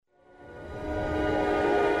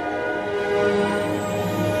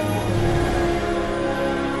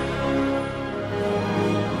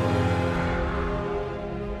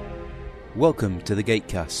Welcome to the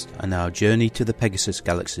Gatecast and our journey to the Pegasus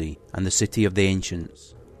Galaxy and the city of the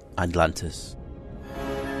ancients, Atlantis.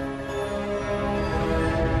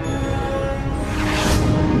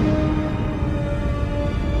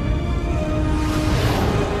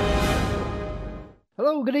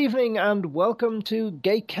 Hello, good evening, and welcome to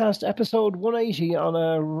Gatecast episode 180 on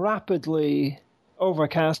a rapidly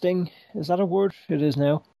overcasting, is that a word? It is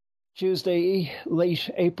now. Tuesday, late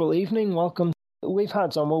April evening. Welcome. We've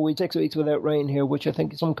had some 6 weeks without rain here, which I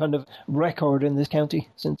think is some kind of record in this county,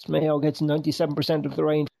 since Mayo gets 97% of the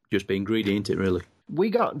rain. Just being greedy, ain't it, really? We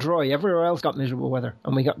got dry. Everywhere else got miserable weather,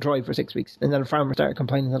 and we got dry for 6 weeks. And then the farmers started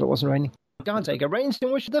complaining that it wasn't raining. For God's sake, it rains too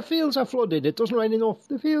much. The fields are flooded. It doesn't rain enough.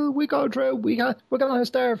 We got a drought. We're going to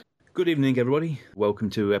starve. Good evening, everybody. Welcome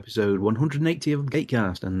to episode 180 of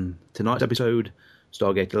Gatecast, and tonight's episode,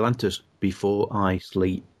 Stargate Atlantis, Before I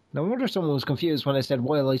Sleep. No wonder someone was confused when I said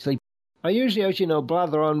while I sleep. I usually, as you know,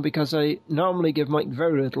 blather on because I normally give Mike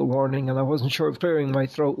very little warning, and I wasn't sure if clearing my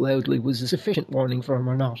throat loudly was a sufficient warning for him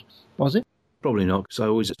or not. Was it? Probably not, because I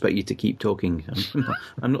always expect you to keep talking.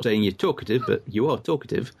 I'm not saying you're talkative, but you are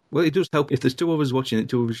talkative. Well, it does help. If there's two of us watching it,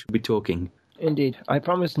 two of us should be talking. Indeed. I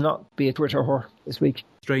promise not to be a Twitter whore this week.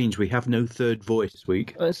 Strange, we have no third voice this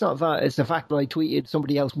week. It's not that. It's the fact that I tweeted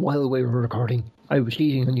somebody else while we were recording. I was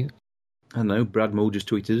cheating on you. I know, Brad Moore just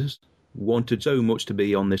tweeted us. Wanted so much to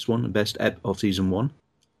be on this one, best ep of season 1.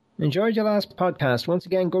 Enjoyed your last podcast. Once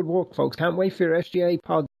again, good work, folks. Can't wait for your SGA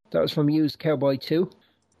pod. That was from Used Cowboy 2.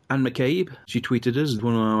 Anne McCabe, she tweeted us as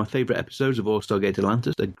one of my favourite episodes of All Stargate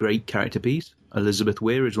Atlantis, a great character piece. Elizabeth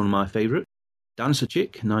Weir is one of my favourite. Dancer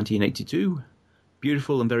Chick, 1982.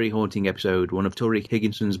 Beautiful and very haunting episode, one of Tori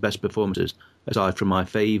Higginson's best performances, aside from my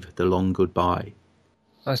fave, The Long Goodbye.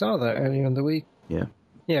 I saw that earlier in the week. Yeah.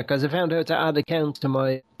 Yeah, because I found out to add accounts to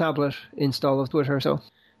my tablet install of Twitter, so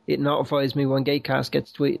it notifies me when Gatecast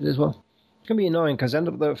gets tweeted as well. It's going to be annoying because I end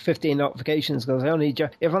up with 15 notifications because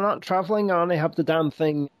if I'm not travelling, I only have the damn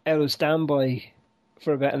thing out of standby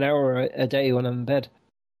for about an hour a day when I'm in bed.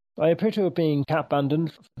 I appear to have been cat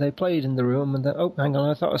abandoned. They played in the room and then, oh, hang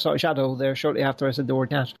on, I thought I saw a shadow there shortly after I said the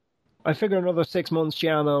word cat. I figure another 6 months,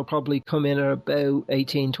 Gianna will probably come in at about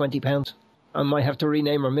 18, 20 pounds. I might have to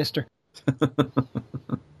rename her Mister.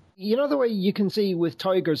 You know the way you can see with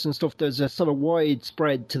tigers and stuff, there's a sort of wide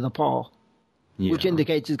spread to the paw, which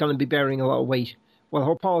indicates it's going to be bearing a lot of weight. Well,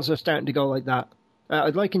 her paws are starting to go like that.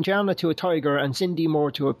 I'd liken Gianna to a tiger and Cindy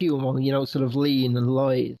more to a puma, sort of lean and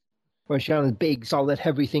lithe. Where Gianna's big, solid,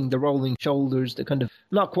 heavy thing, the rolling shoulders, the kind of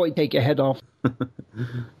not quite take your head off.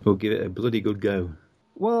 We'll give it a bloody good go.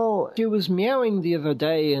 Well, she was meowing the other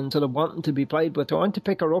day and sort of wanting to be played with. I went to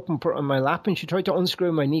pick her up and put her on my lap, and she tried to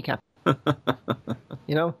unscrew my kneecap.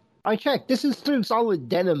 I checked. This is through solid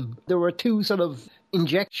denim. There were 2 sort of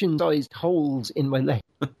injection-sized holes in my leg.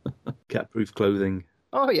 Cat-proof clothing.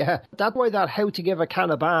 Oh, yeah. That's why that How to Give a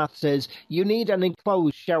Cat a Bath says you need an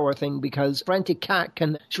enclosed shower thing because frantic cat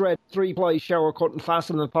can shred 3-ply shower curtain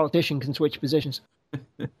faster than a politician can switch positions.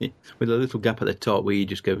 With a little gap at the top where you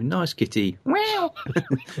just go, nice kitty. Wow.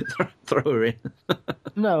 Throw her in.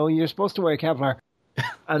 No, you're supposed to wear Kevlar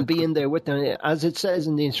and be in there with them. As it says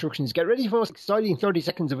in the instructions, get ready for the most exciting 30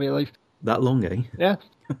 seconds of your life. That long, eh? Yeah.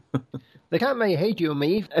 The cat may hate you and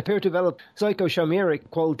me, appear to develop psychochimeric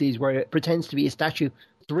qualities where it pretends to be a statue.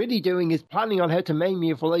 It's really doing is planning on how to maim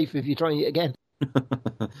you for life if you try it again.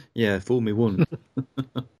 Yeah, fool me once.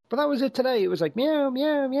 But that was it today. It was like, meow,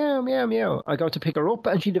 meow, meow, meow, meow. I got to pick her up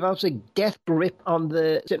and she develops a death grip on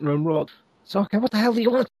the sitting room rug. So, okay, what the hell do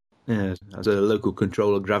you want? Yeah, as a local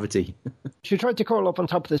control of gravity. She tried to curl up on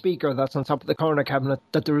top of the speaker that's on top of the corner cabinet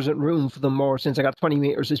that there isn't room for them more since I got 20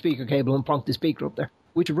 metres of speaker cable and plonked the speaker up there.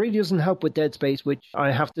 Which really doesn't help with Dead Space, which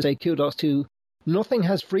I have to say kudos to. Nothing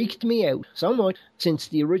has freaked me out so much since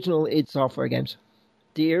the original id Software games.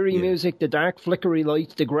 The eerie music, the dark flickery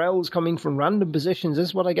lights, the growls coming from random positions. This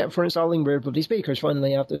is what I get for installing weird bloody speakers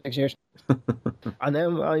finally after 6 years. And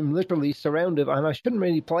now I'm literally surrounded, and I shouldn't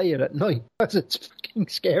really play it at night because it's fucking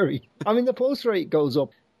scary. I mean, the pulse rate goes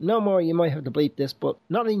up. No more, you might have to bleep this, but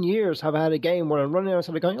not in years have I had a game where I'm running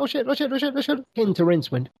outside going, oh shit, akin to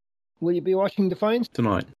Rincewind. Will you be watching Defiance?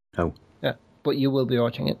 Tonight? No. Yeah, but you will be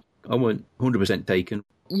watching it. I weren't 100% taken.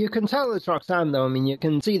 You can tell it's Roxanne, though. I mean, you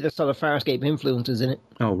can see the sort of Farscape influences in it.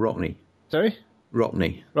 Oh, Rockney. Sorry?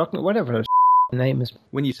 Rockney. Rockney, whatever her name is.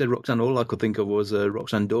 When you said Roxanne, all I could think of was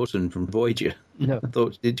Roxanne Dawson from Voyager. No. I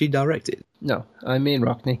thought, did she direct it? No, I mean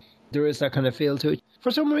Rockney. There is that kind of feel to it.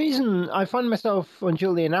 For some reason, I find myself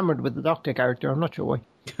unduly enamoured with the Doctor character. I'm not sure why.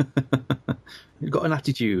 You've got an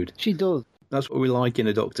attitude. She does. That's what we like in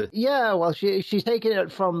a Doctor. Yeah, well, she's taking it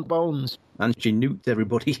from Bones. And she nuked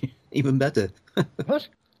everybody. Even better. What?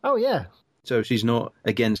 Oh, yeah. So she's not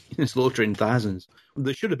against slaughtering thousands.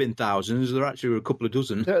 There should have been thousands. There actually were a couple of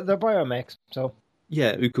dozen. They're biomechs, so...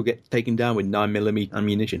 Yeah, who could get taken down with 9mm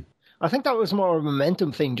ammunition. I think that was more of a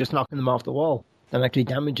momentum thing, just knocking them off the wall, than actually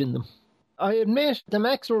damaging them. I admit, the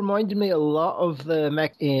mechs reminded me a lot of the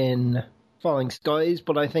mech in Falling Skies,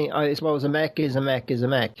 but I suppose a mech is a mech is a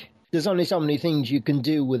mech. There's only so many things you can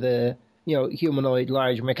do with a, humanoid,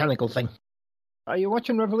 large mechanical thing. Are you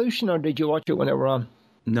watching Revolution, or did you watch it when it were on?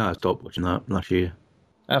 No, I stopped watching that last year.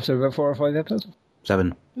 After about 4 or 5 episodes?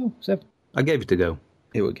 7. Oh, 7. I gave it a go.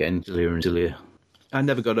 It was getting sillier and sillier. I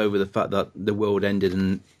never got over the fact that the world ended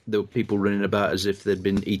and there were people running about as if they'd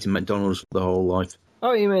been eating McDonald's the whole life.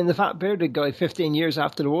 Oh, you mean the fat bearded guy 15 years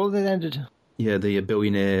after the world had ended? Yeah, the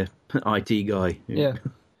billionaire IT guy. Yeah.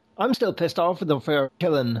 I'm still pissed off with them for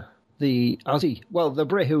killing the Aussie. Well, the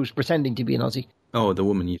Brit who's pretending to be an Aussie. Oh, the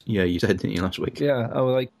woman. You said, didn't you, last week? Yeah, I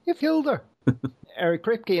was like, you killed her. Eric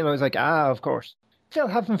Kripke, and I was like, of course. Still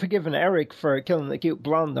haven't forgiven Eric for killing the cute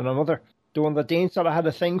blonde and her mother. The one that Dean sort of had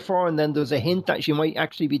a thing for, and then there was a hint that she might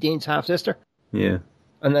actually be Dean's half-sister. Yeah.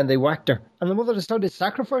 And then they whacked her. And the mother decided to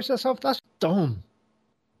sacrifice herself? That's dumb.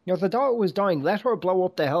 The daughter was dying. Let her blow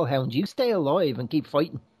up the hellhounds. You stay alive and keep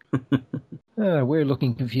fighting. We're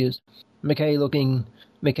looking confused. McKay looking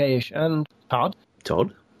McKayish. And Todd?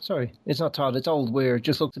 Todd? Sorry, it's not Todd. It's old Weir. It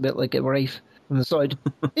just looks a bit like a wraith from the side.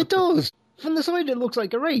 It does. From the side, it looks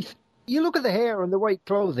like a wraith. You look at the hair and the white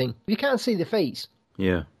clothing. You can't see the face.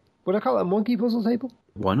 Yeah. Would I call it a monkey puzzle table?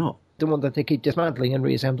 Why not? The one that they keep dismantling and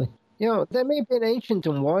reassembling. They may have been ancient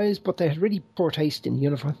and wise, but they had really poor taste in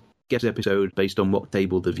uniform. Guess episode based on what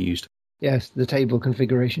table they've used. Yes, the table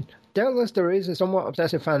configuration. Doubtless there is a somewhat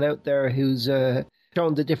obsessive fan out there who's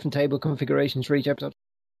shown the different table configurations for each episode.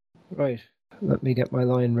 Right, let me get my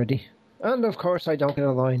line ready. And of course I don't get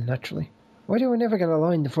a line, naturally. Why do I never get a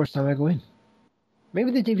line the first time I go in?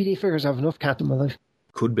 Maybe the DVD figures have enough cat in my life.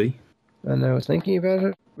 Could be. And I was thinking about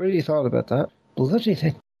it, really thought about that. Bloody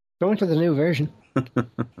thing. Going to the new version.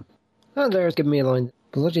 And there's giving me a line.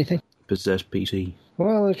 Bloody thing. Possessed PC.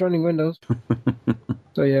 Well, it's running Windows.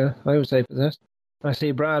 So yeah, I would say possessed. I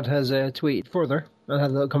see Brad has tweeted further and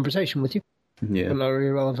had a little conversation with you. Yeah. But not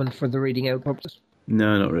really relevant for the reading out purposes.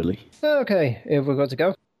 No, not really. Okay, if we're good to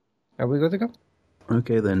go. Are we good to go?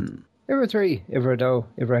 Okay then. Ivra 3, Ivra Do,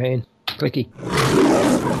 Ivra Hain. Clicky.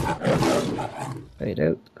 Fade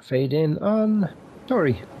out, fade in on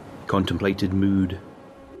Tori. Contemplated mood.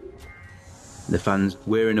 The fans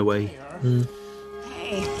wearing away.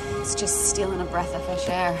 Hey, it's just stealing a breath of fresh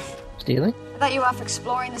air. Stealing? I thought you were off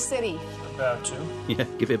exploring the city. About to. Yeah,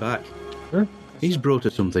 give it back. Huh? He's brought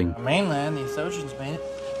us something. Mainland, the Ethosians made it.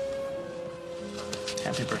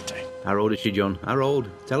 Happy birthday. How old is she, John? How old?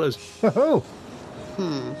 Tell us. Oh!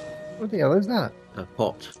 What the hell is that? A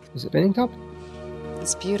pot. Is it spinning top?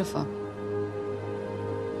 It's beautiful.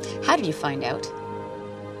 How did you find out?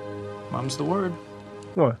 Mum's the word.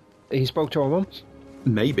 What? He spoke to her mum?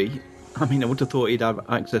 Maybe. I mean, I would have thought he'd have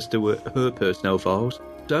access to her personnel files.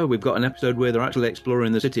 So we've got an episode where they're actually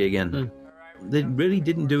exploring the city again. They really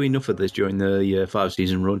didn't do enough of this during the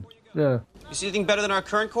 5-season run. No. You see anything better than our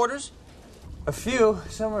current quarters? A few.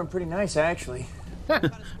 Some are pretty nice, actually.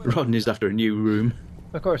 Rodney's after a new room.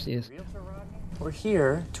 Of course he is. We're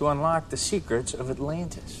here to unlock the secrets of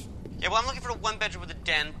Atlantis. Yeah, well, I'm looking for a one-bedroom with a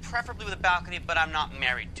den, preferably with a balcony, but I'm not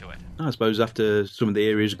married to it. I suppose after some of the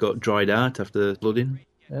areas got dried out after flooding.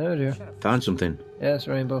 Oh dear. Found something. Yes,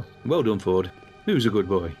 Rainbow. Well done, Ford. Who's a good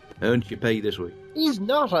boy? Earned your pay this week. He's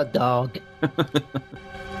not a dog.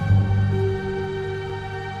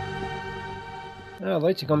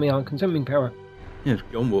 Lights are coming on, consuming power. Yeah,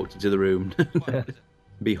 John walked into the room.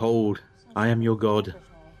 Behold, I am your god.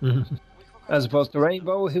 As opposed to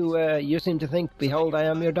Rainbow, who you seem to think, behold, I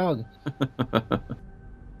am your dog.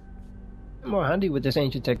 More handy with this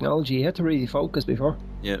ancient technology. You had to really focus before.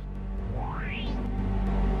 Yeah.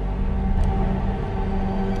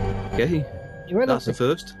 Okay, You went that's up the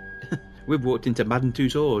first. We've walked into Madden Two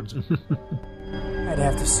Swords. I'd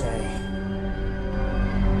have to say...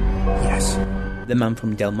 yes. The man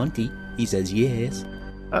from Del Monte, he says yes.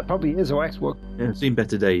 That probably is a waxwork. Yeah, seen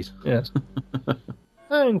better days. Yes.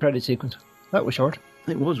 And credit sequence. That was short.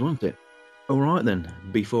 It was, wasn't it? Alright then,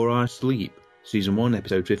 Before I Sleep. Season 1,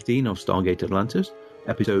 Episode 15 of Stargate Atlantis.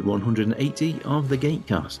 Episode 180 of The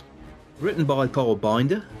Gatecast. Written by Paul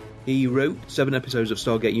Binder. He wrote 7 episodes of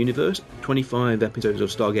Stargate Universe, 25 episodes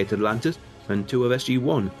of Stargate Atlantis, and 2 of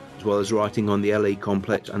SG-1, as well as writing on the LA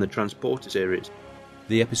Complex and the Transporter series.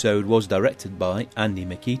 The episode was directed by Andy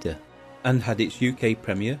Makita and had its UK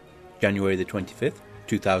premiere January the 25th,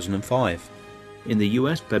 2005. In the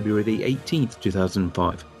US, February the 18th,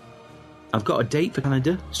 2005. I've got a date for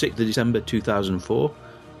Canada, 6th of December 2004,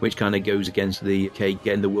 which kind of goes against the UK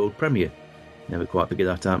getting the world premiere. Never quite figured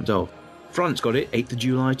that out myself. France got it 8th of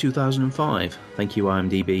July 2005. Thank you,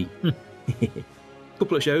 IMDb.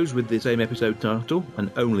 Couple of shows with the same episode title, and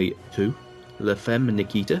only 2. La Femme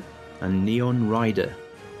Nikita and Neon Rider.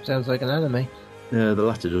 Sounds like an anime. The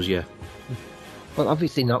latter does, yeah. Well,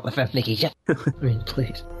 obviously not La Femme Nikita. I mean,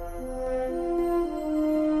 please.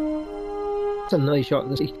 It's a nice shot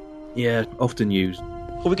in the sea. Yeah, often used.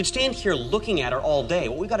 Well, we could stand here looking at her all day.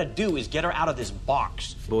 What we got to do is get her out of this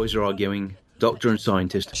box. Boys are arguing. Doctor and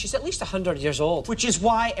scientist. She's at least 100 years old. Which is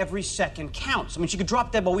why every second counts. I mean, she could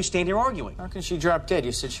drop dead while we stand here arguing. How can she drop dead?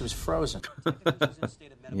 You said she was frozen.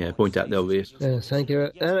 Yeah, point out the obvious. Yes, thank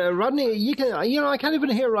you. Rodney, I can't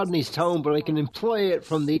even hear Rodney's tone, but I can imply it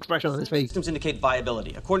from the expression on his face. Systems indicate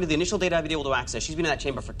viability. According to the initial data I've been able to access, she's been in that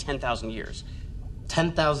chamber for 10,000 years.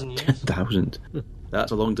 10,000 years? 10,000.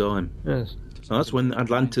 That's a long time. Yes. So that's when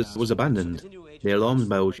Atlantis was abandoned. The alarm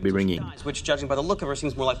bell should be ringing. Which, judging by the look of her,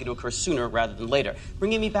 seems more likely to occur sooner rather than later.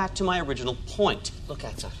 Bringing me back to my original point. Look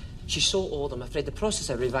at her. She's so old, I'm afraid the process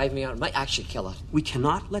of reviving her might actually kill her. We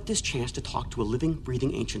cannot let this chance to talk to a living,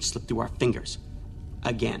 breathing ancient slip through our fingers.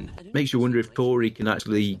 Again. Makes you wonder if Tori can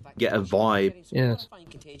actually get a vibe. Yes.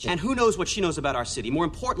 And who knows what she knows about our city? More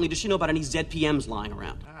importantly, does she know about any ZPMs lying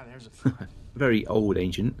around? Very old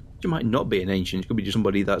ancient. She might not be an ancient. She could be just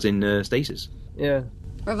somebody that's in stasis. Yeah.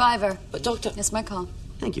 Reviver. But Doctor... It's my call.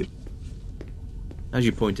 Thank you. As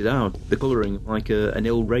you pointed out, the colouring like an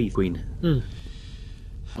ill wraith queen.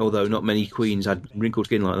 Although not many queens had wrinkled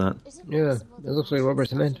skin like that. Yeah, it looks like rubber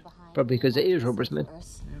cement. Probably because it is rubber cement.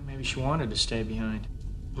 Maybe she wanted to stay behind.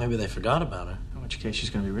 Maybe they forgot about her. In which case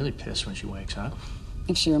she's going to be really pissed when she wakes up.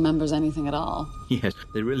 If she remembers anything at all. Yes,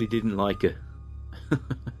 they really didn't like her.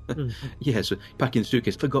 Yes, packing the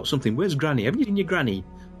suitcase. Forgot something. Where's Granny? Haven't you seen your Granny?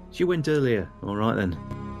 She went earlier. All right then.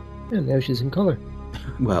 And now she's in colour.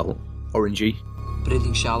 Well, orangey.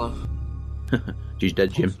 Breathing shallow. She's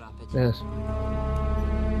dead, Jim. Yes.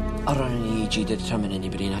 I run an EEG to determine any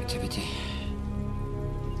brain activity.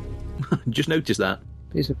 Just noticed that.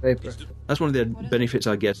 Piece of paper. That's one of the benefits,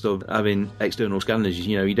 I guess, of having external scanners.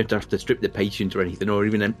 You know, you don't have to strip the patient or anything, or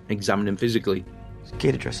even examine them physically.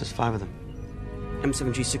 Gate addresses, 5 of them.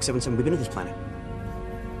 M7G677. We've been to this planet.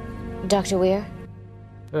 Dr. Weir?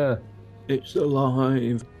 It's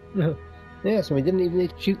alive. Yes, and we didn't even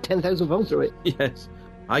need to shoot 10,000 volts through it. Yes.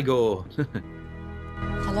 I go.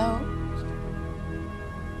 Hello?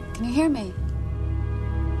 Can you hear me?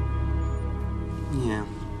 Yeah,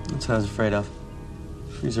 that's what I was afraid of.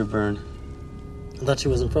 Freezer burn. I thought she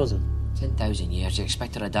wasn't frozen. 10,000 years. You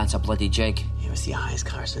expect her to dance a bloody jig. It was the eyes,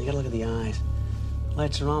 Carson. You gotta look at the eyes.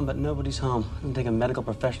 Lights are on, but nobody's home. It doesn't take a medical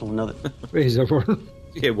professional to know that. Freezer burn.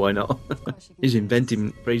 Yeah, why not? He's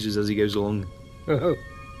inventing phrases as he goes along. Oh.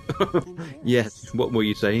 Yes, what were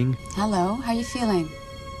you saying? Hello, how you feeling?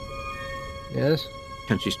 Yes.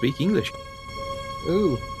 Can she speak English?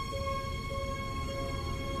 Ooh.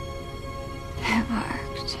 It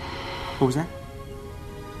worked. What was that?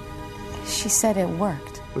 She said it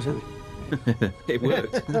worked. What was that? It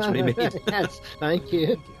worked. That's what he means. Yes, thank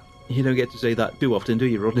you. You don't get to say that too often, do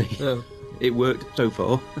you, Rodney? No. It worked so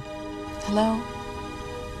far. Hello?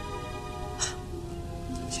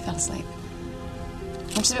 She fell asleep.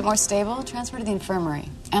 When she's a bit more stable, transfer to the infirmary.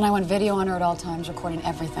 And I want video on her at all times, recording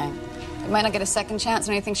everything. We might not get a second chance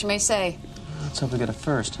on anything she may say. Let's hope we get a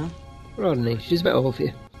first, huh? Rodney, she's a bit old for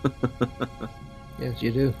you. Yes,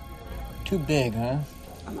 you do. Too big, huh?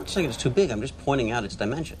 I'm not saying it's too big. I'm just pointing out its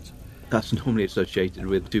dimensions. That's normally associated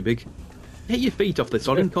with too big. Get your feet off the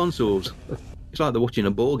sodding consoles. It's like they're watching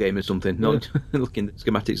a ball game or something, not looking at the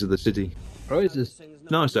schematics of the city. Prizes.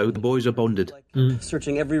 Nice though, the boys are bonded.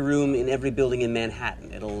 Searching every room in every building in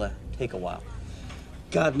Manhattan. It'll take a while.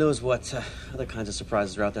 God knows what other kinds of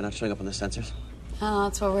surprises are out there not showing up on the sensors. Oh,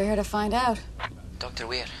 that's what we're here to find out. Dr.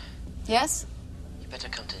 Weir, Yes? you better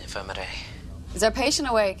come to the infirmary. Is our patient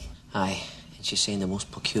awake? Aye, and she's saying the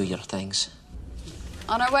most peculiar things.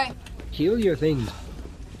 On our way. Peculiar things.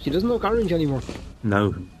 She doesn't look orange anymore.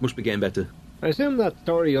 No, must be getting better. I assume that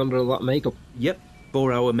story under a lot of makeup. Yep,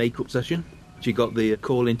 4-hour makeup session. She got the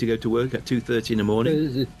call in to go to work at 2:30 in the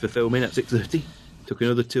morning for filming at 6:30. Took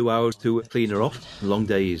another 2 hours to clean her off. Long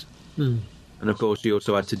days. And of course she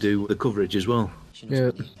also had to do the coverage as well.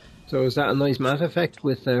 Yeah. So is that a nice matte effect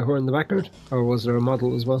with her in the background? Or was there a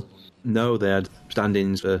model as well? No, they had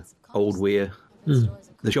stand-ins for Old Weir.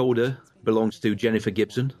 The shoulder belongs to Jennifer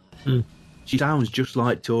Gibson. She sounds just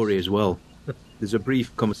like Tori as well. There's a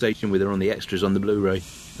brief conversation with her on the extras on the Blu-ray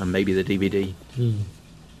and maybe the DVD.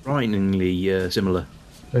 Frighteningly similar.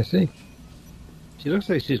 I see. She looks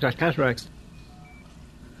like she's got cataracts.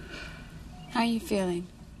 How are you feeling?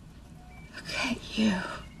 Look at you.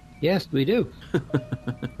 Yes, we do.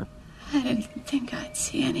 I didn't think I'd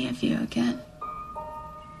see any of you again.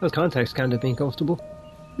 Those contacts can't have been comfortable.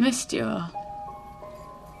 Missed you all.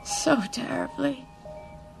 So terribly.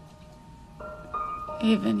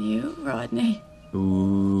 Even you, Rodney.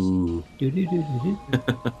 Ooh.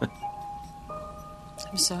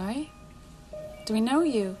 I'm sorry? Do we know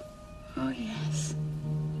you? Oh, yes.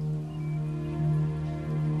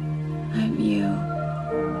 I'm you,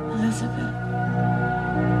 Elizabeth.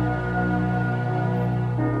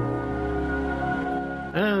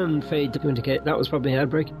 And fade to indicate that was probably an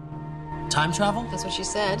outbreak. Time travel? That's what she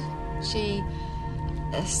said. She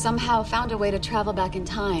somehow found a way to travel back in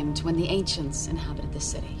time to when the ancients inhabited the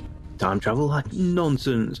city. Time travel? Like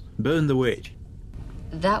nonsense. Burn the witch.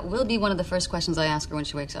 That will be one of the first questions I ask her when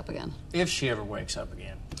she wakes up again. If she ever wakes up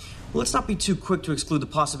again. Well, let's not be too quick to exclude the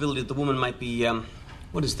possibility that the woman might be,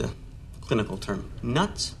 what is the clinical term?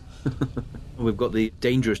 Nuts? We've got the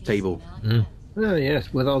dangerous table. Oh,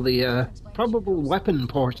 yes, with all the probable weapon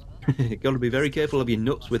ports. Got to be very careful of your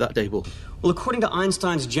nuts with that table. Well, according to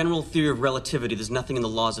Einstein's general theory of relativity, there's nothing in the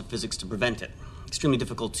laws of physics to prevent it. Extremely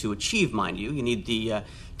difficult to achieve, mind you. You need the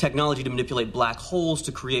technology to manipulate black holes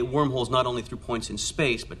to create wormholes not only through points in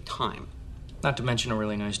space, but time. Not to mention a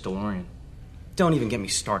really nice DeLorean. Don't even get me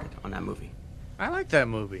started on that movie. I like that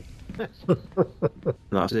movie.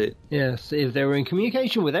 That's it. Yes, if they were in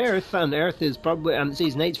communication with Earth, and Earth is probably, and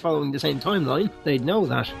Season 8's following the same timeline, they'd know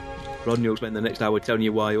that. Rodney will spend the next hour telling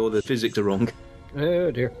you why all the physics are wrong. Oh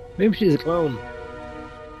dear. Maybe she's a clone.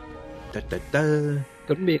 Da, da, da.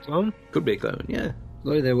 Couldn't be a clone. Could be a clone, yeah.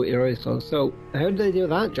 Lie there with your eyes closed. So, how did they do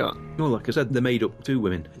that, John? Well, like I said, they're made up two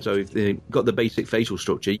women. So if they've got the basic facial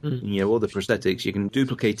structure, all the prosthetics, you can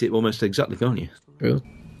duplicate it almost exactly, can't you? True.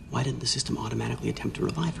 Why didn't the system automatically attempt to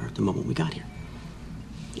revive her at the moment we got here?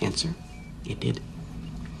 Answer, it did.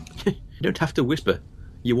 You don't have to whisper.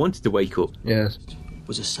 You wanted to wake up. Yes. It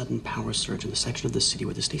was a sudden power surge in the section of the city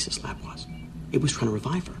where the stasis lab was. It was trying to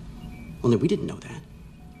revive her. Only we didn't know that.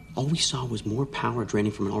 All we saw was more power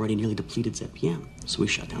draining from an already nearly depleted ZPM, so we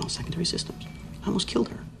shut down all secondary systems. I almost killed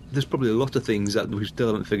her. There's probably a lot of things that we still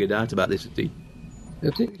haven't figured out about this city.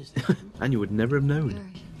 And you would never have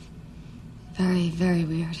known. Very, very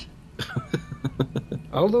weird.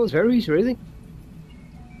 All those berries, really?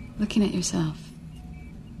 Looking at yourself.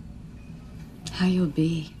 How you'll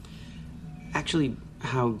be. Actually,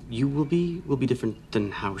 how you will be different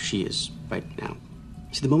than how she is right now.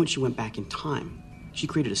 See, the moment she went back in time, she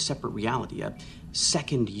created a separate reality, a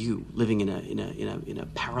second you living in a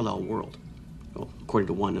parallel world. Well, according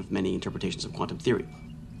to one of many interpretations of quantum theory.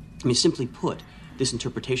 I mean, simply put, this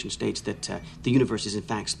interpretation states that the universe is in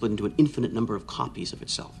fact split into an infinite number of copies of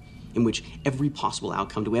itself, in which every possible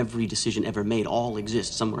outcome to every decision ever made all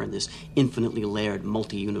exists somewhere in this infinitely layered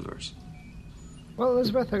multi-universe. Well,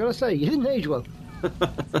 Elizabeth, I gotta say, you didn't age well.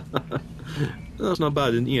 That's not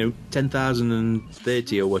bad,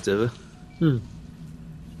 10,030 or whatever.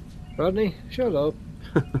 Rodney, shut up.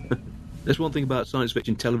 There's one thing about science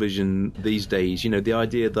fiction television these days, the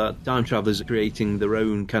idea that time travelers are creating their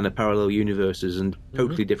own kind of parallel universes and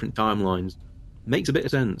totally different timelines. Makes a bit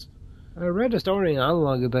of sense. I read a story in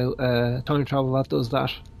Analog about time travel that does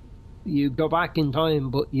that. You go back in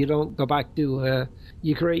time, but you don't go back to...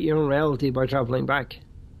 you create your own reality by travelling back.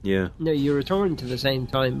 Yeah. No, you return to the same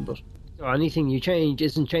time, but anything you change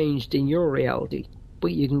isn't changed in your reality,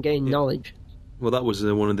 but you can gain knowledge. Well, that was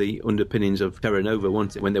one of the underpinnings of Terra Nova,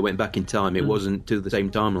 wasn't it? When they went back in time, it wasn't to the same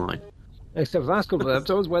timeline. Except for the last couple of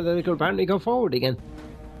episodes, whether they could apparently go forward again.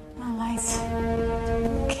 The lights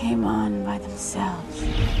came on by themselves,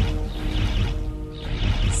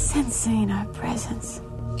 sensing our presence.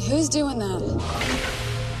 Who's doing that?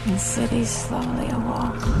 The city slowly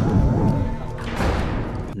awoke.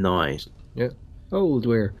 Nice. Yeah. Old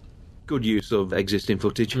wear. Good use of existing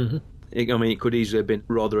footage. It could easily have been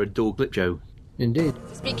rather a dull clip show. Indeed.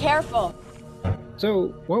 Just be careful.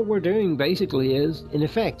 So, what we're doing basically is, in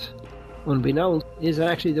effect, unbeknownst, is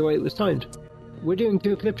actually the way it was timed. We're doing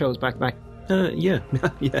 2 clip shows back to back. Yeah.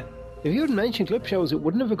 Yeah. If you hadn't mentioned clip shows, it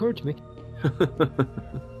wouldn't have occurred to me.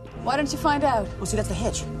 Why don't you find out? Well, see, that's the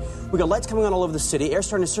hitch. We got lights coming on all over the city, air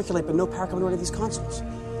starting to circulate, but no power coming to any of these consoles.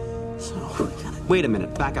 So, wait a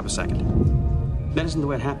minute, back up a second. That isn't the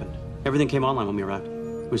way it happened. Everything came online when we arrived.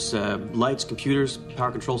 It was lights, computers,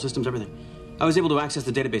 power control systems, everything. I was able to access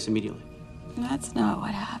the database immediately. That's not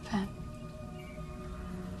what happened.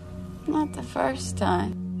 Not the first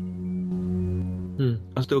time.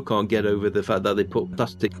 I still can't get over the fact that they put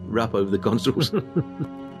plastic wrap over the consoles.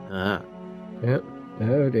 Yeah.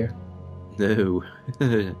 Oh dear. No.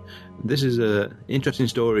 This is an interesting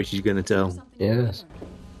story she's going to tell. Yes.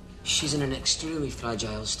 She's in an extremely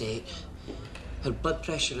fragile state. Her blood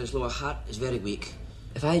pressure is low, her heart is very weak.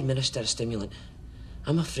 If I administer a stimulant,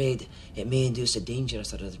 I'm afraid it may induce a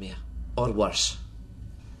dangerous arrhythmia. Or worse.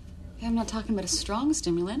 I'm not talking about a strong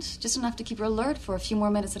stimulant, just enough to keep her alert for a few more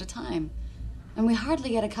minutes at a time. And we hardly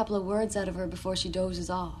get a couple of words out of her before she dozes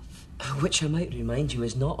off. Which I might remind you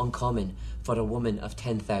is not uncommon for a woman of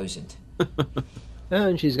 10,000.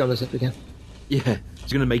 And she's gonna sip again. Yeah,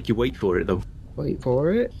 she's going to make you wait for it, though. Wait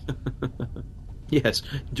for it. Yes,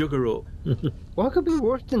 jug her up. What could be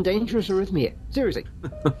worse than dangerous arrhythmia? Seriously.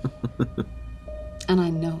 And I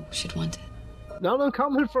know she'd want it. Not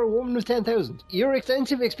uncommon for a woman of 10,000. Your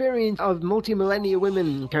extensive experience of multi-millennia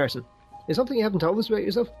women, Carson, is something you haven't told us about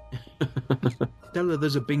yourself. Tell her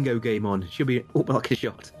there's a bingo game on. She'll be up like a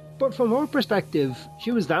shot. But from her perspective,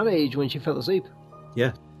 she was that age when she fell asleep.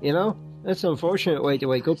 Yeah. You know? That's an unfortunate way to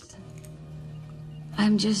wake up.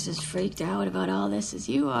 I'm just as freaked out about all this as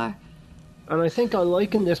you are. And I think I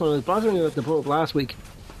liken this, when I was bothering about the pub last week,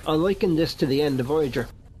 I liken this to the end of Voyager.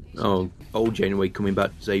 Oh, old Janeway coming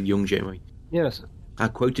back to save young Janeway. Yes. I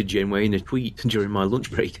quoted Janeway in a tweet during my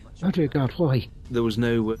lunch break. Oh dear God, why? There was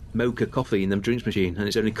no mocha coffee in the drinks machine, and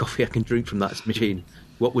it's only coffee I can drink from that machine.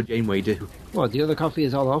 What would Janeway do? What, the other coffee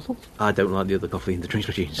is all awful? I don't like the other coffee in the drinks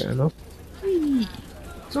machines. Fair enough.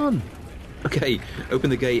 Son. Okay, open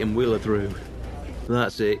the gate and wheel her through.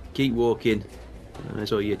 That's it. Keep walking. I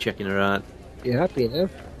saw you checking her out. You happy now?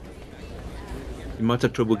 You might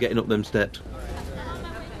have trouble getting up them steps.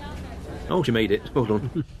 Oh, she made it. Hold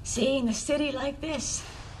on. Seeing a city like this,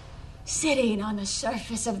 sitting on the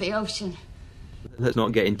surface of the ocean. Let's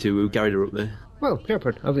not get into who carried her up there. Well,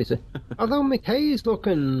 Peppered, obviously. Although McKay is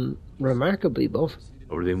looking remarkably buff.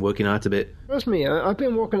 Already been working out a bit. Trust me, I've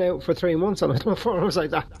been working out for 3 months and I don't find I was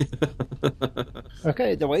like that.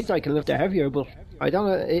 Okay, the weight I can lift are heavier, but I don't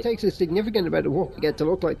know, it takes a significant amount of work to get to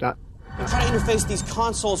look like that. I'm trying to interface these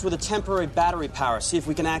consoles with a temporary battery power, see if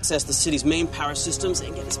we can access the city's main power systems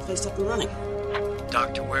and get this place up and running.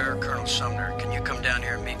 Dr. Ware, Colonel Sumner, can you come down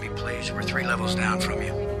here and meet me, please? We're 3 levels down from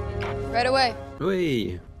you. Right away.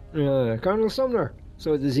 Whee! Colonel Sumner.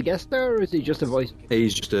 So does he guest there, or is he just a voice?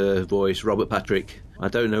 He's just a voice, Robert Patrick. I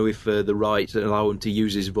don't know if the rights allow him to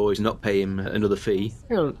use his voice and not pay him another fee.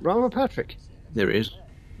 Hang on, Robert Patrick? There he is.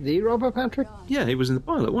 The Robert Patrick? Yeah, he was in the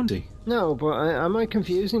pilot, wasn't he? No, but am I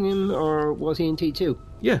confusing him, or was he in T2?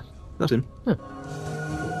 Yeah, that's him. Huh.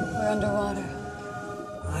 We're underwater.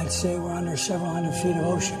 I'd say we're under several hundred feet of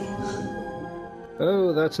ocean.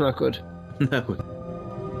 Oh, that's not good. No.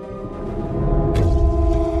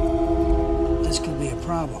 This could be a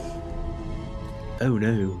problem. Oh,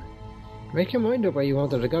 no. Make your mind up where you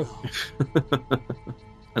wanted to go.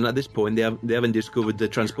 And at this point, they haven't discovered the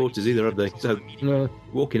transporters either, have they? So, No.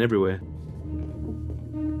 walking everywhere.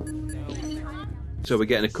 So we're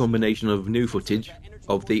getting a combination of new footage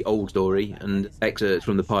of the old story and excerpts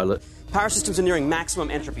from the pilot. Power systems are nearing maximum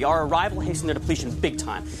entropy. Our arrival hastened their depletion big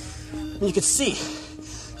time. And you can see,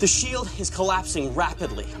 the shield is collapsing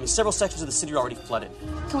rapidly. I mean, several sections of the city are already flooded.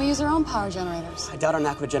 Can we use our own power generators? I doubt our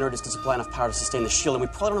Nakoa generators can supply enough power to sustain the shield, and we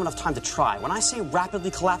probably don't have enough time to try. When I say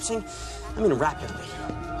rapidly collapsing, I mean rapidly.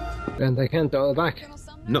 And they can't dial back.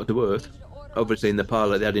 Not to Earth. Obviously, in the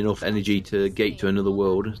pilot, they had enough energy to gate to another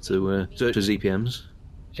world to search for ZPMs.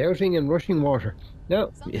 Shouting and rushing water.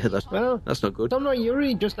 No. Yeah, that's not good. Sumner, you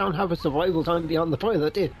really just don't have a survival time beyond the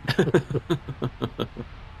toilet, do you?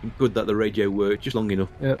 Good that the radio worked just long enough.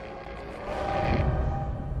 Yeah.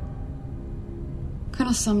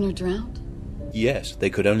 Colonel Sumner drowned? Yes, they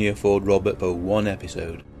could only afford Robert for 1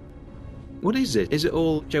 episode. What is it? Is it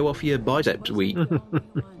all show off your biceps week? We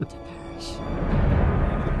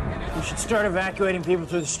should start evacuating people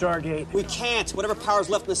through the Stargate. We can't. Whatever power's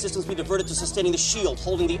left in the systems will be diverted to sustaining the shield,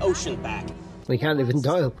 holding the ocean back. We can't even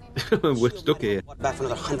dial. We're stuck here. Back for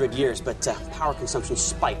another 100 years, but power consumption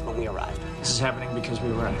spiked when we arrived. This is happening because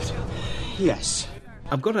we arrived. Yes.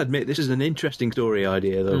 I've got to admit, this is an interesting story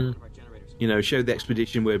idea, though. You know, show the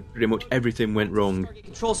expedition where pretty much everything went wrong.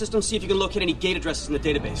 Control system, see if you can locate any gate addresses in the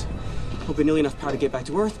database. Hope we nearly enough power to get back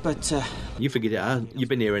to Earth, but You figured it out. You've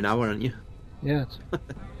been here an hour, haven't you? Yes.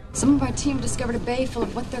 Some of our team discovered a bay full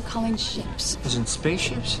of what they're calling ships. As in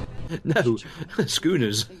spaceships? No,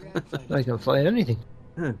 schooners. I can fly anything.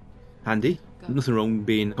 Oh, handy. Nothing wrong with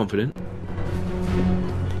being confident.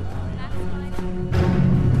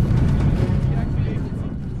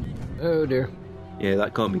 Oh dear. Yeah,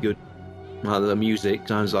 that can't be good. The music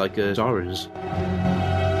sounds like sirens.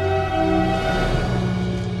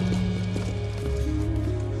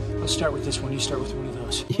 I'll start with this one. You start with one of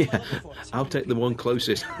those. Yeah, I'll take the one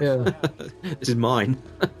closest. Yeah. This is mine.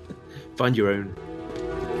 Find your own.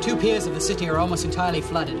 2 piers of the city are almost entirely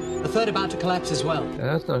flooded. The third about to collapse as well.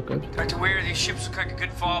 Yeah, that's not good. Dr. Weir, these ships look like a good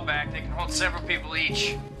fallback. They can hold several people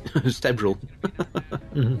each. Several.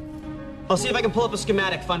 I'll see if I can pull up a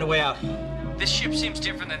schematic, find a way out. This ship seems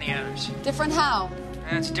different than the others. Different how?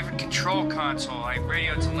 It's a different control console. I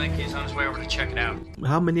radioed to Link. He's on his way over to check it out.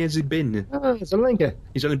 How many has he been? It's a linker.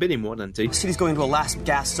 He's only been in one, hasn't he? The city's going into a last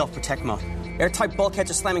gas self-protect mode. Airtight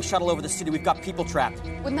bulkheads are slamming shuttle over the city. We've got people trapped.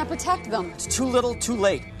 Wouldn't that protect them? It's too little, too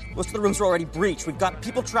late. Most of the rooms are already breached. We've got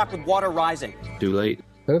people trapped with water rising. Too late.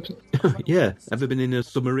 Oops. Yeah, ever been in a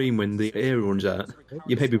submarine when the air runs out?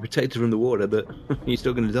 You may be protected from the water, but you're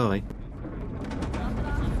still going to die.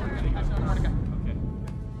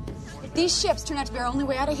 If these ships turn out to be our only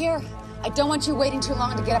way out of here, I don't want you waiting too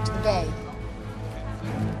long to get up to the bay.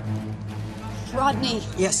 Rodney.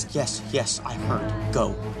 Yes, I heard.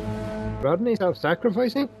 Go. Rodney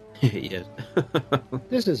self-sacrificing? Yes.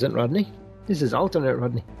 This isn't Rodney. This is alternate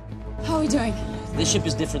Rodney. How are we doing? This ship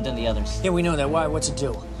is different than the others. Yeah, we know that. Why? What's it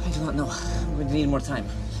do? I do not know. We need more time.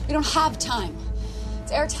 We don't have time.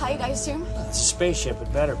 It's airtight, I assume? It's a spaceship.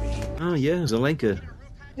 It better be. Oh, yeah, Zelenka.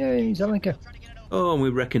 Yeah, he's a linker. Oh, and we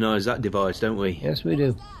recognise that device, don't we? Yes, we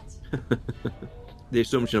do. The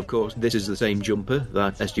assumption, of course, this is the same jumper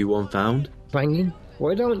that SG-1 found. Banging.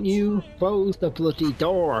 Why don't you close the bloody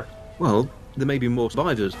door? Well, there may be more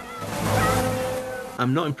survivors.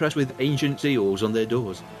 I'm not impressed with ancient seals on their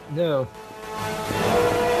doors. No.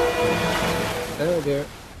 Oh dear.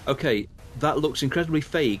 Okay, that looks incredibly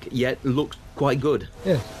fake, yet looks quite good.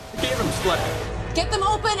 Yeah. Gear room's flooded. Get them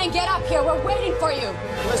open and get up here. We're waiting for you.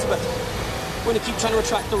 Elizabeth, we're going to keep trying to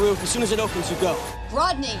retract the roof. As soon as it opens, you go.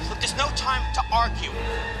 Rodney. Look, there's no time to argue.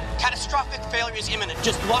 Catastrophic failure is imminent.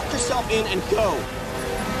 Just lock yourself in and go.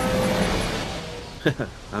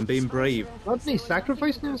 I'm being brave. Rodney's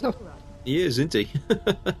sacrificing himself. He is, isn't he?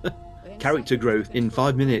 Character growth in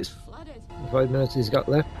 5 minutes. 5 minutes he's got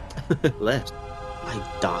left. Left.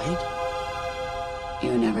 I died?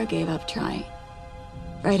 You never gave up trying.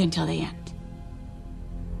 Right until the end.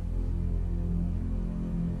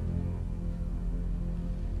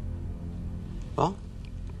 Well,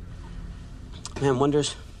 man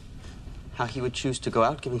wonders how he would choose to go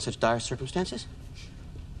out given such dire circumstances.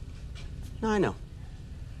 Now I know.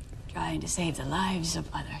 Trying to save the lives of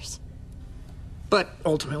others. But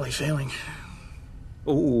ultimately failing.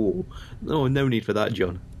 Oh, no need for that,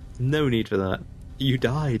 John. No need for that. You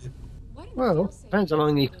died. Well, depends how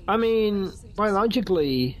long you... I mean,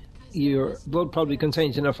 biologically, your blood probably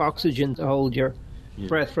contains enough oxygen to hold your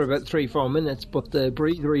breath for about 3-4 minutes, but the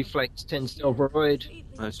breathe reflex tends to override.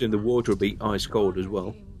 I assume the water will be ice cold as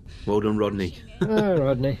well. Well done, Rodney.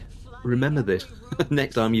 Rodney. Remember this.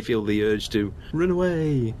 Next time you feel the urge to run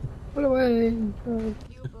away. Run away.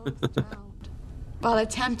 While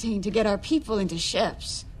attempting to get our people into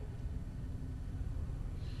ships.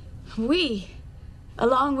 We,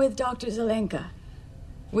 along with Dr. Zelenka,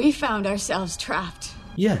 we found ourselves trapped.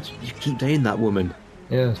 Yes, you keep saying that, woman.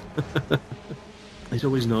 Yes. It's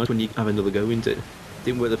always nice when you have another go into it.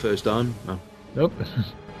 Didn't work the first time. Oh. Nope.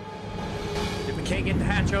 Did McKay get the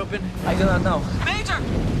hatch open? I do not know. Major!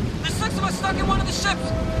 There's 6 of us stuck in one of the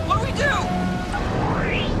ships! What do we do?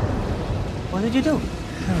 What did you do?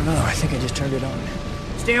 I don't know. I think I just turned it on.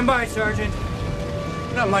 Stand by, Sergeant.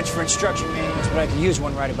 Not much for instruction manuals, but I could use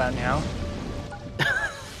one right about now.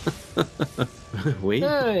 Wait.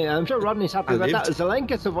 Hey, I'm sure Rodney's happy about that.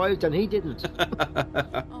 Zelenka survived and he didn't.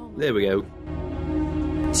 There we go.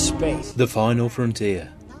 Space. The final frontier.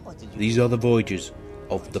 These are the voyages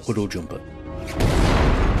of the Puddle Jumper.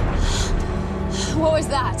 What was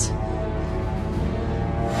that?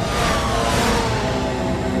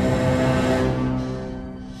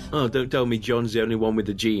 Oh, don't tell me John's the only one with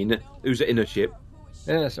the gene. Who's in a ship?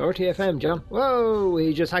 Yes, RTFM, John. Whoa,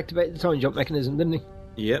 he just activated the time jump mechanism, didn't he?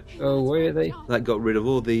 Yep. Oh, where are they? That got rid of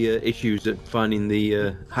all the issues at finding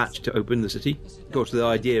the hatch to open the city. Of course, the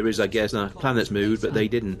idea is, I guess, our planets moved, but they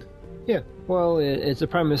didn't. Yeah, well, it's a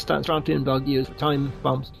premise that Strontium used for time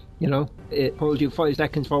bombs. You know, it pulls you 5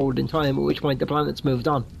 seconds forward in time, at which point the planet's moved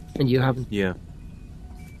on, and you haven't. Yeah.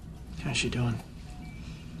 How's she doing?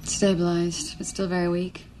 Stabilized, but still very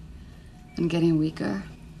weak. And getting weaker.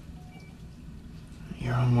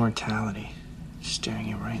 Your own mortality. Staring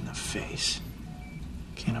you right in the face.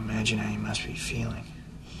 Can't imagine how you must be feeling.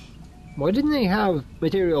 Why didn't they have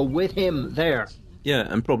material with him there? Yeah,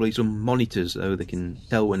 and probably some monitors, so they can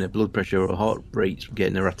tell when their blood pressure or heart rate's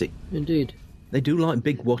getting erratic. Indeed. They do like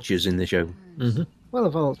big watches in the show. Mm-hmm. Well,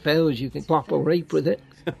 if all fails, you can plop a rape with it.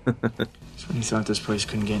 So when you thought this place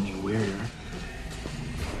couldn't get any weirder.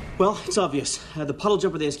 Well, it's obvious. The puddle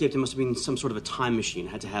jumper they escaped in must have been some sort of a time machine.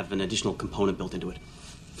 Had to have an additional component built into it.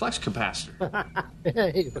 Flux capacitor.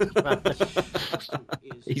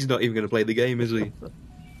 He's not even going to play the game, is he?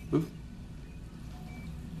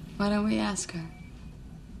 Why don't we ask her?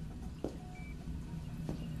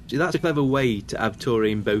 See, that's a clever way to have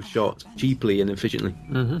Taurine both shot cheaply and efficiently.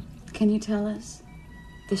 Mm-hmm. Can you tell us?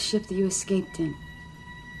 The ship that you escaped in.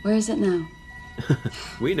 Where is it now?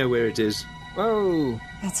 We know where it is. Whoa.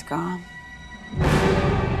 It's gone.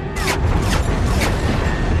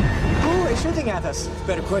 Oh, they're shooting at us. The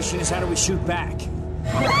better question is, how do we shoot back?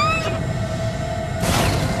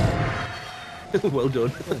 Well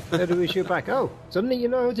done. How do we shoot back? Oh, suddenly you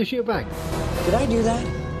know how to shoot back. Did I do that?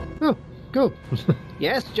 Oh, cool.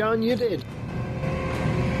 Yes, John, you did.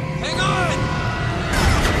 Hang on!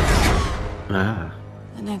 Ah.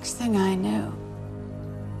 The next thing I knew,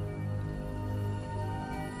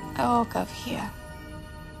 I woke up here.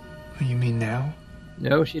 What do you mean now?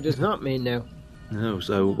 No, she does not mean now. No,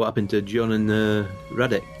 so what happened to John and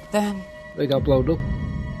Radek? Then They got blowed up.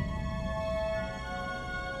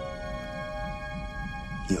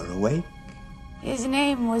 You're awake? His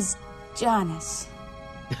name was Janus.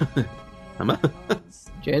 Am I?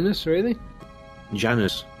 Janus, really?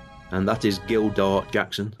 Janus. And that is Gildart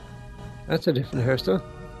Jackson. That's a different hairstyle.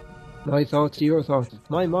 My thoughts to your thoughts.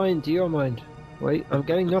 My mind to your mind. Wait, I'm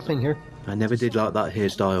getting nothing here. I never did like that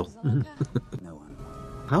hairstyle.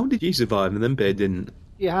 How did you survive and then Bear didn't?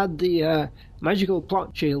 You had the magical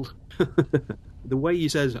plot shield. The way he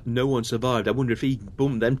says no one survived, I wonder if he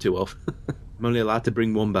bumped them two off. I'm only allowed to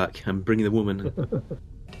bring one back and bring the woman.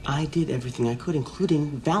 I did everything I could,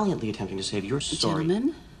 including valiantly attempting to save your story.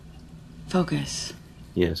 Gentlemen, focus.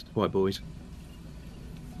 Yes, white boys.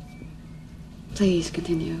 Please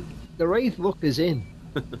continue. The Wraith look is in.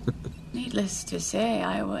 Needless to say,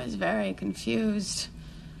 I was very confused.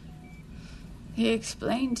 He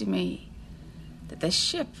explained to me that the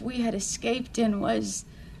ship we had escaped in was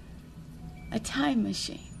a time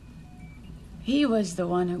machine. He was the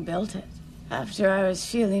one who built it. After I was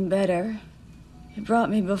feeling better, he brought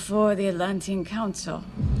me before the Atlantean Council.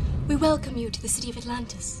 We welcome you to the city of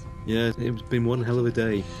Atlantis. Yeah, it's been one hell of a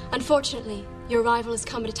day. Unfortunately, your arrival has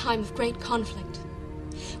come at a time of great conflict.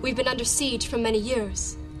 We've been under siege for many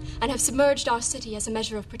years and have submerged our city as a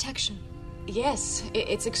measure of protection. Yes,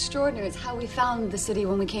 it's extraordinary. It's how we found the city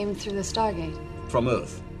when we came through the Stargate. From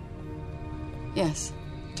Earth. Yes.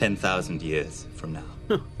 10,000 years from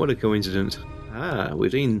now. What a coincidence. Ah,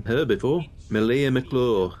 we've seen her before. Malia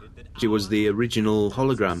McClure. She was the original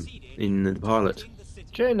hologram in the pilot.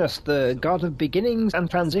 Janus, the god of beginnings and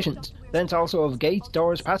transitions, thence also of gates,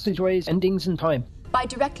 doors, passageways, endings, and time. By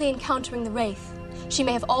directly encountering the Wraith, she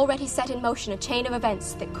may have already set in motion a chain of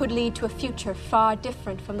events that could lead to a future far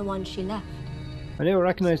different from the one she left. I never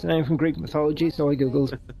recognised the name from Greek mythology, so I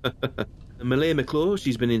googled. Malia McClure,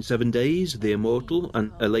 she's been in 7 Days, The Immortal,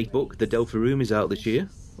 and her late book, The Delphiroom, is out this year.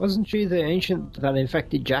 Wasn't she the ancient that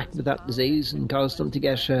infected Jack with that disease and caused him to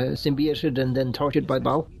get symbioted and then tortured by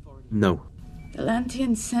Baal? No. The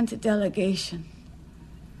Atlanteans sent a delegation,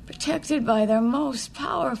 protected by their most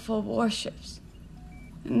powerful warships,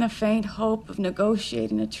 in the faint hope of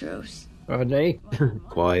negotiating a truce. Rodney?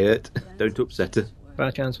 Quiet. Don't upset her.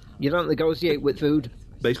 Bad chance. You don't negotiate with food.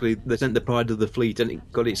 Basically, they sent the pride of the fleet and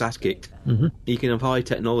it got its ass kicked. Mm-hmm. You can have high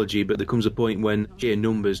technology, but there comes a point when sheer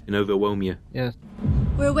numbers can overwhelm you. Yeah.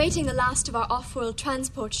 We're awaiting the last of our off-world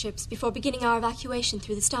transport ships before beginning our evacuation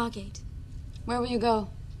through the Stargate. Where will you go?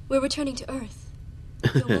 We're returning to Earth.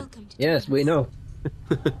 You're welcome to Yes, we know.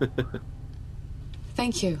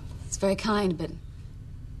 Thank you. It's very kind, but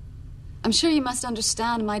I'm sure you must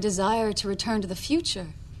understand my desire to return to the future,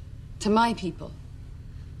 to my people.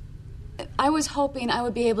 I was hoping I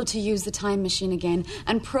would be able to use the time machine again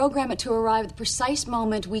and program it to arrive at the precise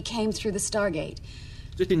moment we came through the Stargate.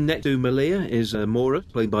 Sitting next to Malia is Mora,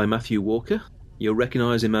 played by Matthew Walker. You'll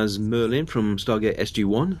recognise him as Merlin from Stargate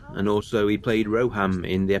SG-1, and also he played Roham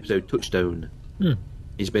in the episode Touchstone.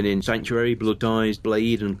 He's been in Sanctuary, Blood Ties,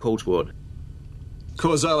 Blade, and Cold Sword.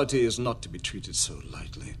 Causality is not to be treated so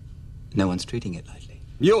lightly. No one's treating it lightly.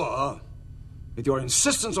 You are, with your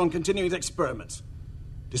insistence on continuing the experiments,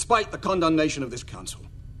 despite the condemnation of this council.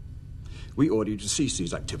 We order you to cease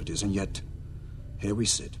these activities, and yet, here we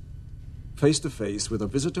sit, face to face with a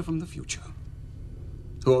visitor from the future,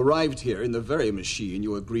 who arrived here in the very machine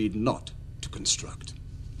you agreed not to construct.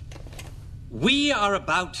 We are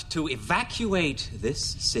about to evacuate this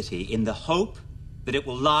city in the hope that it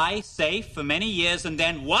will lie safe for many years, and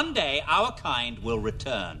then one day our kind will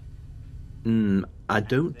return. I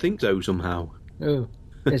don't think so, somehow. Oh.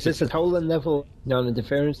 Is this a Tolan level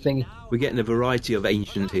non-interference thingy? We're getting a variety of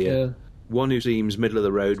ancients here. Yeah. One who seems middle of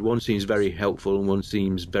the road, one seems very helpful, and one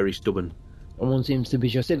seems very stubborn. And one seems to be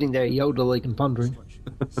just sitting there Yoda-like and pondering.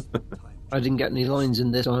 I didn't get any lines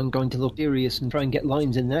in this, so I'm going to look serious and try and get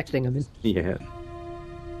lines in the next thing I'm in. Yeah.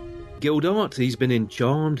 Gildart, he's been in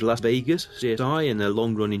Charmed, Las Vegas, CSI, and a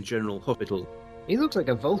long-running General Hospital. He looks like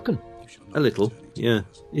a Vulcan. A little, yeah.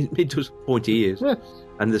 It does pointy ears. Yeah.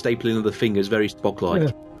 And the stapling of the fingers very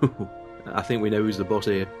Spock-like. Yeah. I think we know who's the boss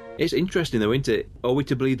here. It's interesting though, isn't it? Are we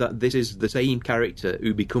to believe that this is the same character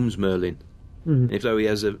who becomes Merlin? Mm-hmm. If so, he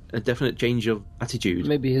has a definite change of attitude.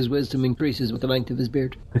 Maybe his wisdom increases with the length of his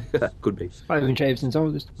beard. Could be. I haven't shaved since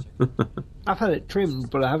August. I've had it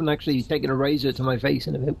trimmed, but I haven't actually taken a razor to my face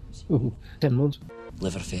in about 10 months.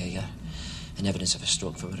 Liver failure and evidence of a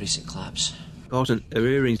stroke from a recent collapse. Carson, her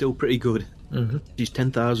earring's still pretty good. Mm-hmm. She's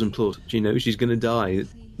 10,000 plus. She knows she's going to die.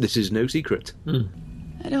 This is no secret. Mm.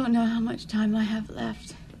 I don't know how much time I have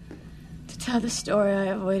left to tell the story I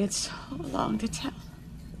have waited so long to tell.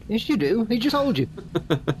 Yes, you do. He just told you.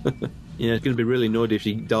 Yeah, it's going to be really annoyed if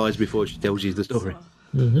she dies before she tells you the story.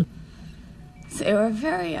 Mm-hmm. They were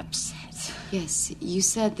very upset. Yes, you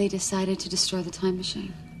said they decided to destroy the time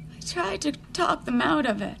machine. I tried to talk them out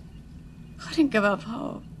of it. Couldn't give up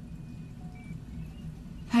hope.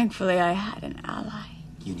 Thankfully, I had an ally.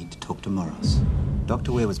 You need to talk to Moros.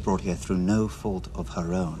 Dr. Weir was brought here through no fault of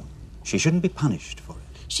her own. She shouldn't be punished for it.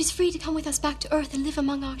 She's free to come with us back to Earth and live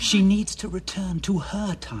among our She needs to return to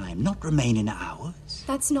her time, not remain in ours.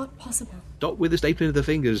 That's not possible. Stop with the stapling of the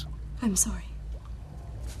fingers. I'm sorry.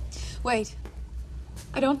 Wait.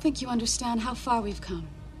 I don't think you understand how far we've come.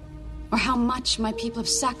 Or how much my people have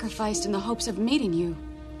sacrificed in the hopes of meeting you.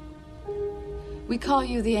 We call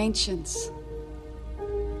you the Ancients.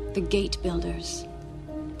 The Gate Builders.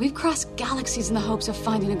 We've crossed galaxies in the hopes of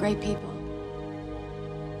finding a great people.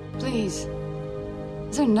 Please,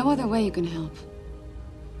 is there no other way you can help?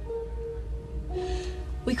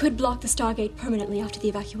 We could block the Stargate permanently after the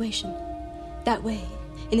evacuation. That way,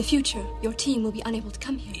 in the future, your team will be unable to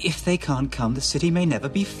come here. If they can't come, the city may never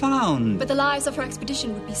be found. But the lives of our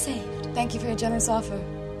expedition would be saved. Thank you for your generous offer.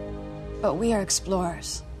 But we are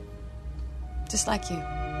explorers. Just like you.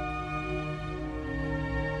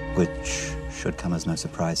 Which should come as no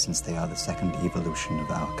surprise, since they are the second evolution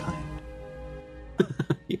of our kind.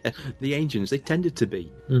 Yeah, the Ancients, they tended to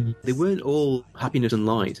be. Mm-hmm. They weren't all happiness and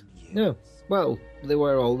light. No. Well, they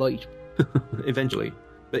were all light. Eventually.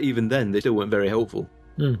 But even then, they still weren't very helpful.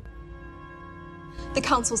 Mm. The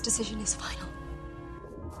Council's decision is final.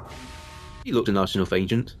 He looked a nice enough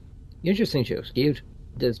ancient. You just think she was cute,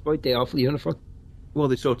 despite the awful uniform. Well,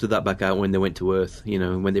 they sorted that back out when they went to Earth, you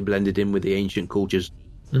know, when they blended in with the ancient cultures.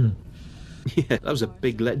 Mm. Yeah, that was a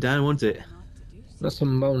big letdown, wasn't it? That's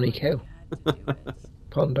some moany cow.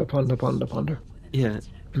 Ponder, ponder, ponder, ponder. Yeah.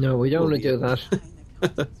 No, we don't want to do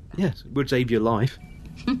that. Yes, it would save your life.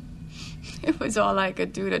 It was all I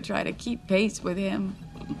could do to try to keep pace with him.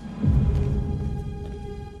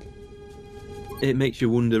 It makes you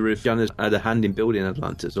wonder if Janus had a hand in building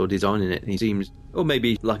Atlantis or designing it. He seems, or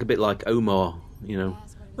maybe like a bit like Omar, you know.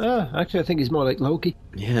 Actually, I think he's more like Loki.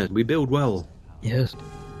 Yeah, we build well. Yes.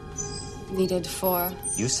 Needed for...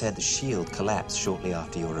 You said the shield collapsed shortly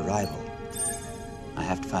after your arrival. I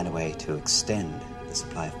have to find a way to extend the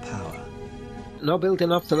supply of power. No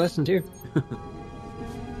built-in obsolescence here.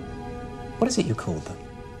 What is it you called them?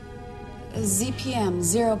 A ZPM,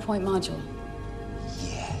 zero-point module.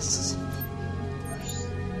 Yes.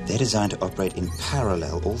 They're designed to operate in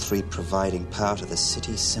parallel, all three providing power to the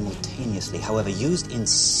city simultaneously. However, used in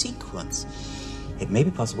sequence, it may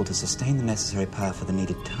be possible to sustain the necessary power for the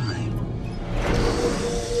needed time.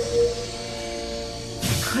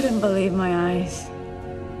 I couldn't believe my eyes.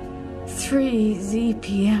 3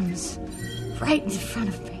 ZPMs right in front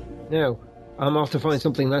of me. No, I'm off to find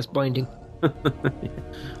something less binding.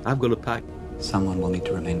 I've got a pack. Someone will need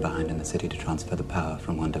to remain behind in the city to transfer the power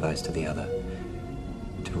from one device to the other,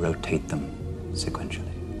 to rotate them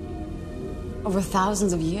sequentially. Over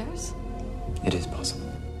thousands of years? It is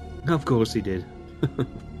possible. Of course he did.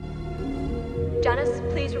 Janus,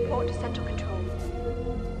 please report to Central Control.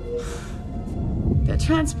 The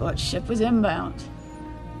transport ship was inbound.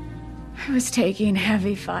 It was taking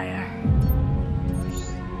heavy fire.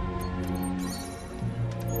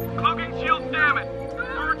 Cloaking shields damaged.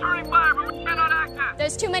 We're returning fire, but we cannot access.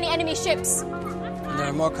 There's too many enemy ships. And there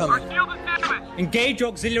are more coming. Our shield is damaged. Engage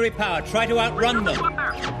auxiliary power. Try to outrun them.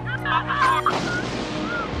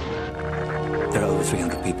 There are over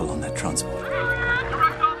 300 people on that transport.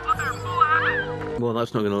 Well,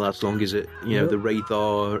 that's not going to last long, is it? You know, the Wraith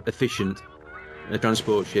are efficient. a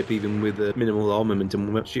transport ship, even with minimal armament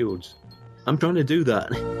and shields. I'm trying to do that.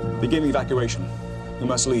 Begin evacuation. We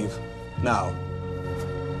must leave. Now.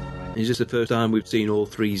 It's just the first time we've seen all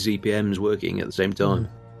 3 ZPMs working at the same time.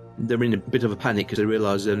 They're in a bit of a panic because they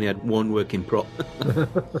realise they only had one working prop.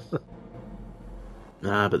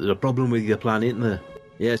 But there's a problem with your plan, isn't there?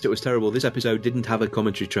 Yes, it was terrible. This episode didn't have a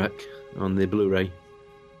commentary track on the Blu-ray.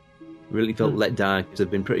 Really felt let down because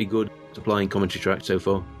they've been pretty good supplying commentary tracks so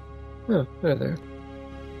far. Oh, there.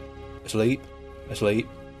 Asleep, asleep,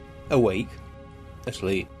 awake,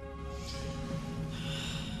 asleep.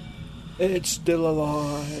 It's still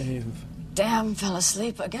alive. Damn, fell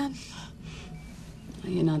asleep again.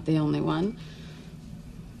 You're not the only one.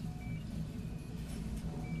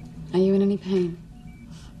 Are you in any pain?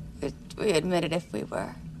 We admit it if we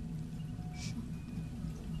were.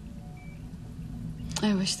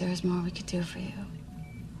 I wish there was more we could do for you.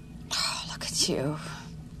 Oh, look at you.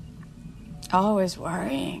 Always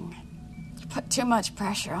worrying. You put too much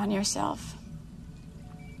pressure on yourself.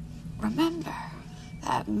 Remember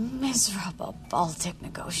that miserable Baltic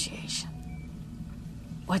negotiation.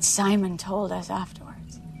 What Simon told us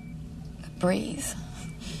afterwards. Breathe,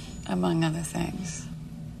 among other things.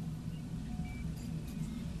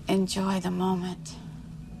 Enjoy the moment.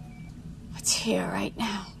 What's here right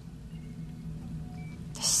now.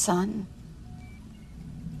 The sun,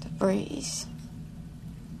 the breeze,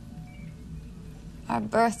 our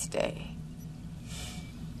birthday.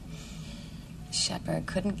 Shepard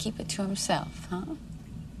couldn't keep it to himself, huh?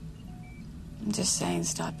 I'm just saying,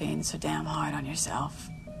 stop being so damn hard on yourself.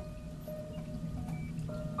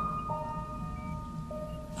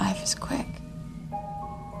 Life is quick.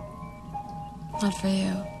 Not for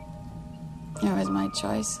you. It was my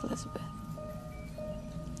choice, Elizabeth.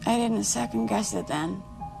 I didn't second guess it then.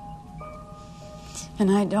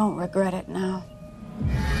 And I don't regret it now.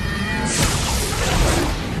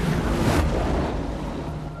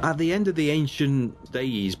 At the end of the ancient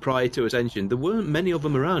days prior to Ascension, there weren't many of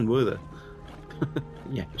them around, were there?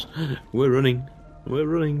 Yes. We're running.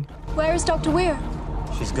 Where is Dr. Weir?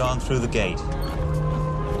 She's gone through the gate.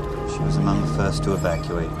 She was among the first to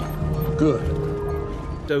evacuate. Good.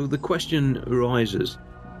 So the question arises.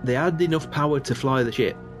 They had enough power to fly the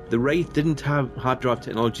ship. The Wraith didn't have hyperdrive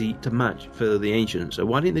technology to match for the Ancients, so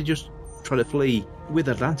why didn't they just try to flee with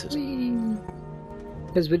Atlantis?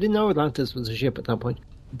 Because we didn't know Atlantis was a ship at that point.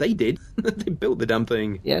 They did. They built the damn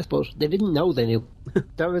thing. Yes, but they didn't know they knew.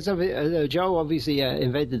 That was Joe obviously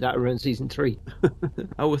invented that around season 3.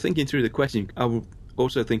 I was thinking through the question. I was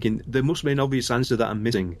also thinking there must be an obvious answer that I'm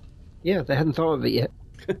missing. Yeah, they hadn't thought of it yet.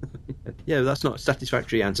 Yeah, that's not a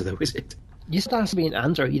satisfactory answer though, is it? You said it has to be an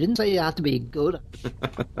answer. You didn't say it had to be good.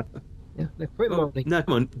 Yeah, quit moaning. No,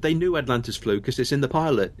 come on. They knew Atlantis flew because it's in the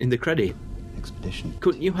pilot, in the credit. Expedition.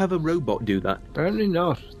 Couldn't you have a robot do that? Apparently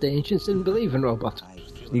not. The ancients didn't believe in robots.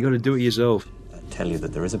 You got to do it yourself. I tell you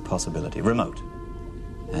that there is a possibility, remote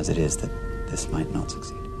as it is, that this might not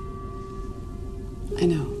succeed. I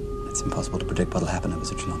know. It's impossible to predict what'll happen over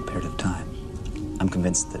such a long period of time. I'm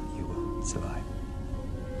convinced that you will survive.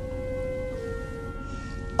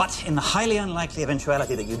 But in the highly unlikely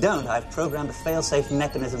eventuality that you don't, I've programmed a fail-safe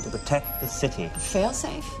mechanism to protect the city. A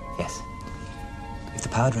fail-safe? Yes. If the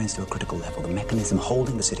power drains to a critical level, the mechanism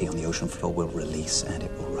holding the city on the ocean floor will release and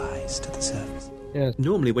it will rise to the surface. Yeah.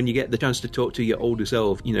 Normally when you get the chance to talk to your older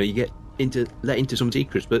self, you know, you get let into some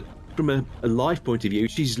secrets, but from a life point of view,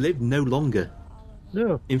 she's lived no longer.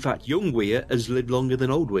 No. In fact, young Weir has lived longer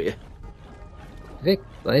than old Weir. Vic.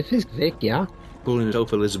 Life is Vic, yeah. Calling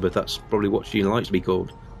herself Elizabeth, that's probably what she likes to be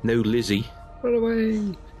called. No Lizzie. Run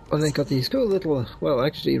away. And they got these cool little, well,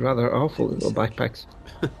 actually rather awful little backpacks.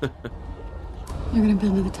 You're going to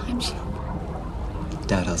build me the time shield.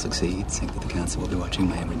 Doubt I'll succeed. Think that the council will be watching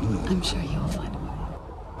my every move. I'm sure you'll find a way.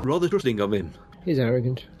 Rather trusting of him. He's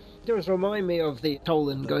arrogant. Does remind me of the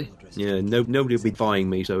Tolan guy. Yeah, nobody will be defying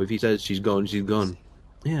me, so if he says she's gone, she's gone.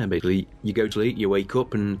 Yeah, basically, you go to sleep, you wake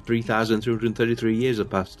up, and 3,333 years have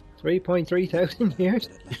passed. 3.3 thousand years?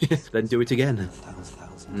 Then do it again.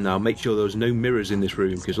 Now, make sure there's no mirrors in this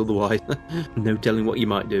room, because otherwise, no telling what you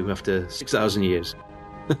might do after 6,000 years.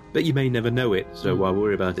 But you may never know it, so why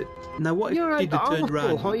worry about it? Now, what if he turned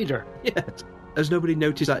around? Hider. Yeah. Has nobody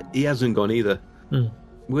noticed that he hasn't gone either?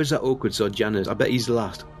 Where's that awkward sod, Janus? I bet he's the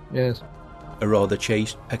last. Yes. A rather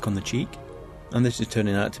chaste peck on the cheek. And this is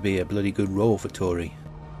turning out to be a bloody good role for Tori.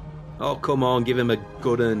 Oh, come on, give him a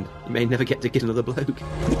good one. You may never get to kiss another bloke.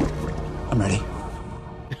 I'm ready.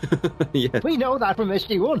 Yeah. We know that from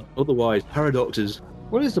SG1. Otherwise, paradoxes.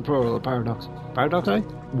 What is the plural of paradox? Paradoxi?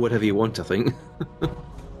 Whatever you want, I think.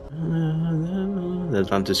 The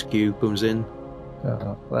Atlantis Q comes in.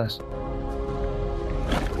 Oh, bless.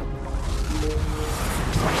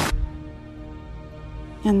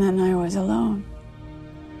 And then I was alone.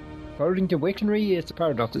 According to Wictionary, it's a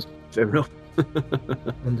paradox. Fair enough.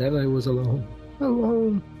 And then I was alone.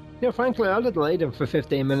 Alone. Yeah, frankly, I'll delay them for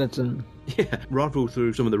 15 minutes and... Yeah, rifle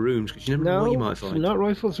through some of the rooms, because you never know what you might find. Not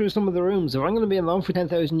rifle through some of the rooms. If I'm going to be alone for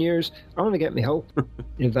 10,000 years, I want to get me help.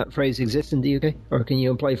 If that phrase exists in the UK, or can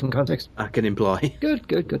you imply from context? I can imply.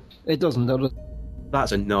 Good. It doesn't, does it?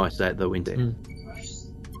 That's a nice set, though, isn't it?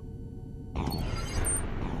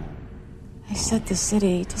 I set the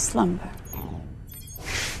city to slumber.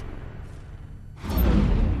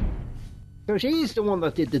 So she's the one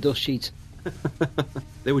that did the dust sheets.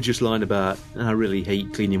 They were just lying about, I really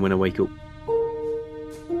hate cleaning when I wake up.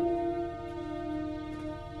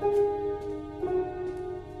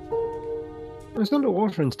 It's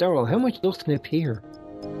underwater and sterile. How much dust can appear?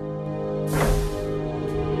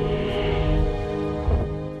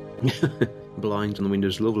 Blinds on the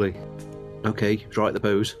windows, lovely. Okay, try the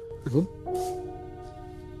pose.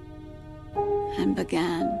 And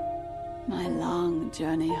began my long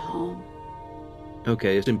journey home.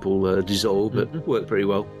 Okay, a simple dissolve, but worked pretty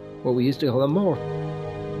well. Well, we used to call them more.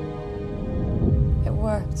 It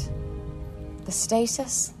worked. The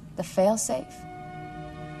stasis, the failsafe.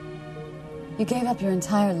 You gave up your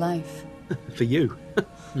entire life. For you?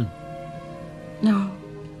 No.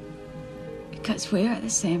 Because we are the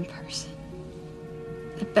same person.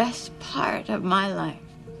 The best part of my life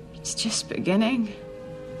is just beginning.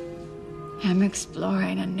 I'm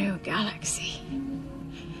exploring a new galaxy.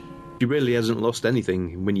 She really hasn't lost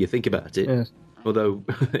anything when you think about it. Yes. Although,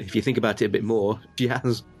 if you think about it a bit more, she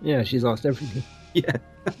has. Yeah, she's lost everything. Yeah.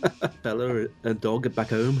 Bella, a dog back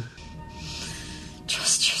home.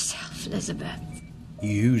 Trust yourself, Elizabeth.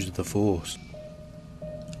 Use the Force.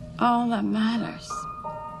 All that matters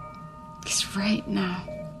is right now.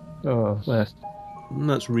 Oh, bless.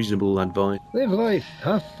 That's reasonable advice. Live life.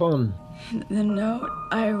 Have fun. The note,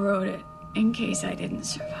 I wrote it in case I didn't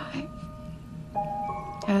survive.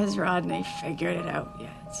 Has Rodney figured it out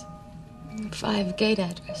yet? 5 gate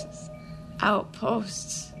addresses.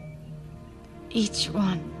 Outposts. Each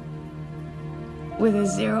one with a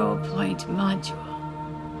 0-point module.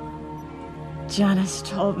 Janice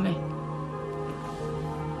told me.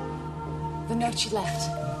 The note she left.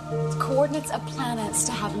 Coordinates of planets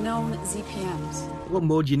to have known ZPMs. What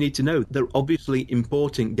more do you need to know? They're obviously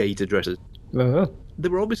important gate addresses. Uh-huh. They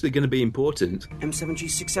were obviously going to be important.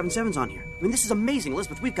 M7G677's on here. I mean, this is amazing,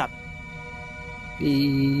 Elizabeth. We've got...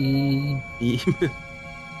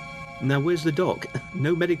 Now, where's the doc?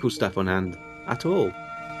 No medical staff on hand. At all.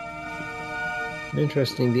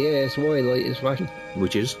 Interesting. The ASY light is flashing.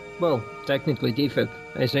 Which is? Well, technically defib.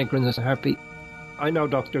 Asynchronous heartbeat. I know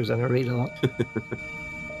doctors and I read a lot.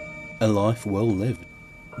 A life well lived.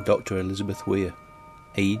 Dr. Elizabeth Weir.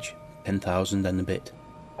 Age 10,000 and a bit.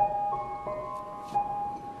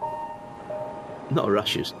 Not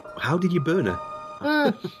rashes. How did you burn her?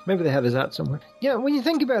 Maybe they had a Zat somewhere. Yeah, when you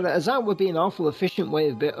think about it, a Zat would be an awful efficient way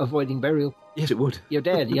of avoiding burial. Yes, it would. You're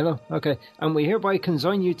dead, you know. Okay. And we hereby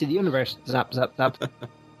consign you to the universe. Zap, zap, zap.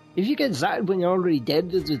 If you get zatted when you're already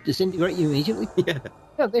dead, does it disintegrate you immediately? Yeah.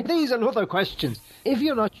 These and other questions. If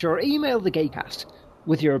you're not sure, email the Gatecast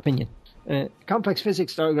with your opinion. Complex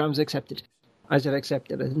physics diagrams accepted. I said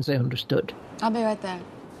accepted, I didn't say understood. I'll be right there.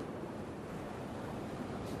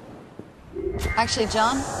 Actually,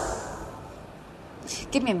 John,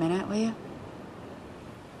 give me a minute, will you?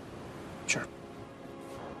 Sure.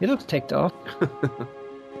 He looks ticked off.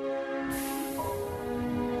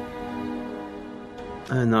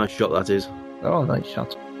 A nice shot, that is. Oh, nice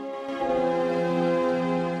shot.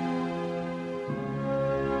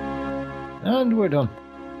 And we're done.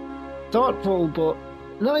 Thoughtful, but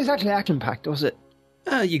not exactly action-packed, was it?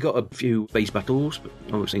 You got a few space battles, but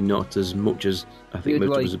obviously not as much as I think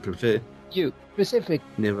most of us would prefer. You,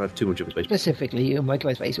 never had too much of a space battle. Specifically you, Michael,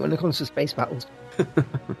 let's face it, when it comes to space battles.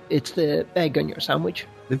 It's the egg on your sandwich.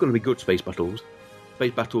 They've got to be good space battles.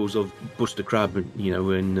 Space battles of Buster Crabbe,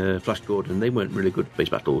 and Flash Gordon, they weren't really good space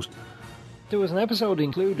battles. There was an episode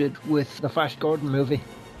included with the Flash Gordon movie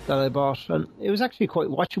that I bought, and it was actually quite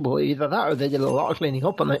watchable. Either that or they did a lot of cleaning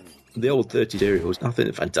up on it. The old 30 serials, I think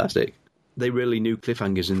they're fantastic. They really knew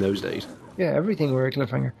cliffhangers in those days. Yeah, everything were a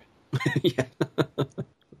cliffhanger. Yeah.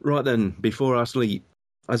 Right then, Before Our Sleep.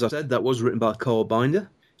 As I said, that was written by Carl Binder.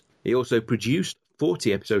 He also produced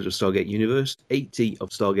 40 episodes of Stargate Universe, 80 of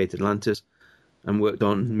Stargate Atlantis, and worked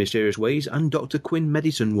on Mysterious Ways and Dr. Quinn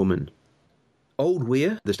Medicine Woman. Old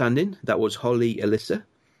Weir, the stand-in, that was Holly Elissa.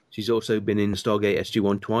 She's also been in Stargate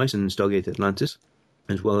SG-1 twice and Stargate Atlantis,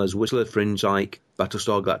 as well as Whistler, Fringe Ike,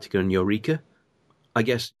 Battlestar Galactica and Eureka. I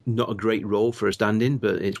guess not a great role for a stand-in,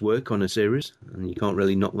 but it's work on a series, and you can't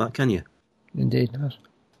really knock that, can you? Indeed not.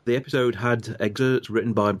 The episode had excerpts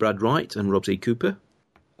written by Brad Wright and Rob C. Cooper,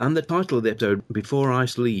 and the title of the episode, Before I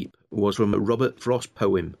Sleep, was from a Robert Frost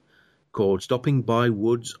poem called Stopping by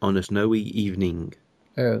Woods on a Snowy Evening.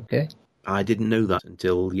 Okay. I didn't know that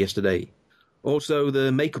until yesterday. Also,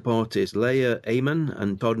 the makeup artists Leia Amon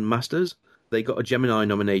and Todd Masters, they got a Gemini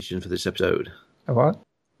nomination for this episode. A what?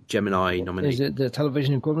 Gemini nomination. Is it the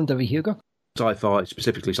television equivalent of a Hugo? Sci-fi,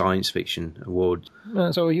 specifically science fiction award.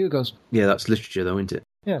 So are Hugos. Yeah, that's literature though, isn't it?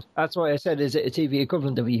 Yeah, that's why I said, is it a TV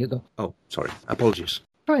equivalent of a Hugo? Oh, sorry. Apologies.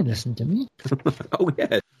 Try and listen to me. Oh,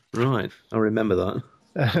 yeah. Right. I remember that.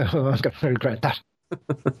 I'm going to regret that.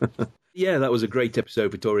 Yeah, that was a great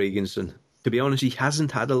episode for Tori Higginson. To be honest, he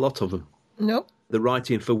hasn't had a lot of them. No. The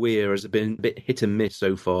writing for Weir has been a bit hit and miss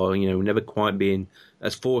so far, never quite being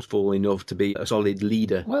as forceful enough to be a solid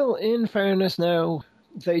leader. Well, in fairness now,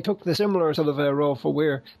 they took the similar sort of role for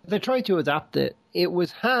Weir. They tried to adapt it. It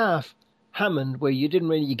was half Hammond, where you didn't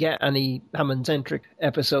really get any Hammond-centric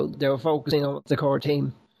episode. They were focusing on the core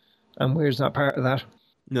team, and Weir's not part of that.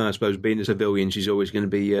 No, I suppose being a civilian, she's always going to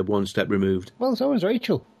be one step removed. Well, so is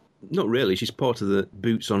Rachel. Not really. She's part of the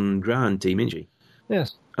boots on ground team, isn't she?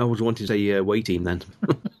 Yes. I was wanting to say away team then.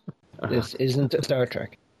 This isn't Star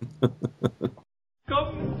Trek.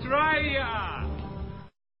 Come try ya!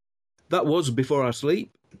 That was Before I Sleep.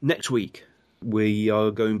 Next week, we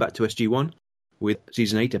are going back to SG-1 with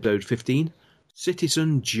Season 8, Episode 15,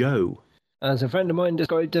 Citizen Joe. As a friend of mine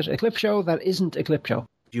described it, a clip show that isn't a clip show.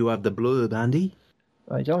 Do you have the blurb, Andy?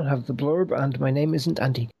 I don't have the blurb, and my name isn't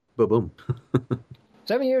Andy. Ba-boom.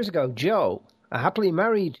 7 years ago, Joe, a happily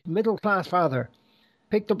married, middle-class father,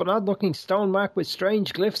 picked up an odd-looking stone mark with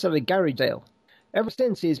strange glyphs at a garage sale. Ever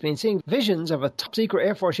since, he's been seeing visions of a top-secret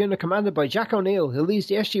Air Force unit commanded by Jack O'Neill, who leads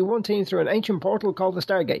the SG-1 team through an ancient portal called the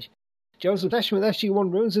Stargate. Joe's obsession with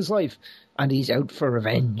SG-1 ruins his life, and he's out for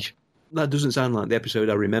revenge. That doesn't sound like the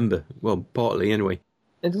episode I remember. Well, partly, anyway.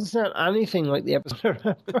 It doesn't sound anything like the episode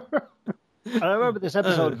I remember. And I remember this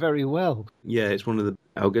episode very well. Yeah, it's one of the,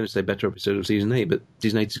 I was going to say better episodes of Season 8, but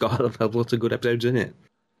Season 8's got a lot of good episodes in it.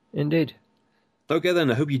 Indeed. Okay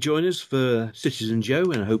then, I hope you join us for Citizen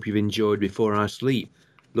Joe, and I hope you've enjoyed Before I Sleep.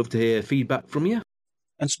 Love to hear feedback from you.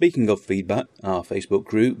 And speaking of feedback, our Facebook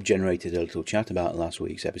group generated a little chat about last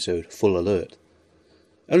week's episode, Full Alert.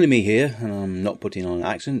 Only me here, and I'm not putting on an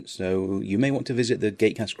accent, so you may want to visit the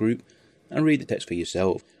Gatecast group and read the text for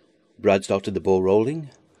yourself. Brad started the ball rolling.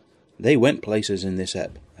 They went places in this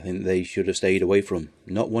ep I think they should have stayed away from,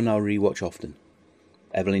 not one I'll rewatch often.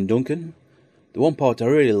 Evelyn Duncan. The one part I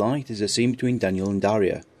really liked is the scene between Daniel and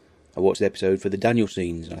Daria. I watched the episode for the Daniel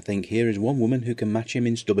scenes, and I think here is one woman who can match him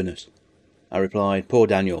in stubbornness. I replied, poor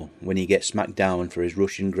Daniel, when he gets smacked down for his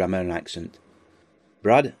Russian grammar and accent.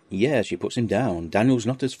 Brad, yeah, she puts him down. Daniel's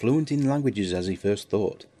not as fluent in languages as he first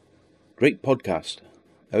thought. Great podcast.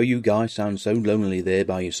 Oh, you guys sound so lonely there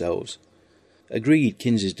by yourselves. Agreed,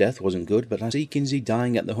 Kinsey's death wasn't good, but I see Kinsey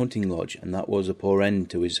dying at the hunting lodge, and that was a poor end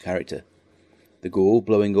to his character. The Goa'uld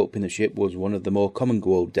blowing up in the ship was one of the more common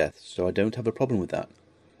Goa'uld deaths, so I don't have a problem with that.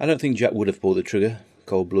 I don't think Jack would have pulled the trigger.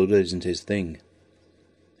 Cold-blooded isn't his thing.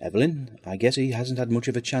 Evelyn, I guess he hasn't had much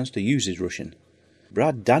of a chance to use his Russian.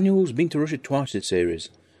 Brad, Daniel's been to Russia twice this series.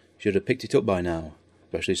 Should have picked it up by now,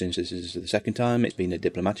 especially since this is the second time it's been a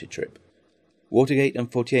diplomatic trip. Watergate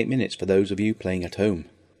and 48 Minutes for those of you playing at home.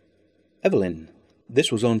 Evelyn,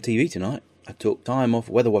 this was on TV tonight. I took time off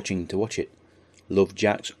weather watching to watch it. Loved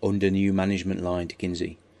Jack's under new management line to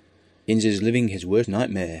Kinsey. Kinsey's living his worst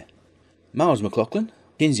nightmare. Miles McLaughlin,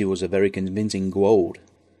 Kinsey was a very convincing Goa'uld.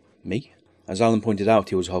 Me? As Alan pointed out,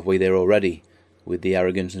 he was halfway there already, with the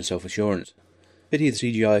arrogance and self-assurance. Pity the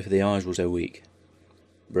CGI for the eyes was so weak.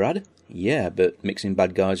 Brad? Yeah, but mixing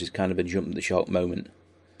bad guys is kind of a jump-the-shark moment.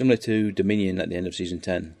 Similar to Dominion at the end of Season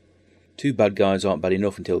 10. Two bad guys aren't bad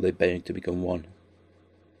enough until they beg to become one.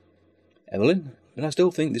 Evelyn? But I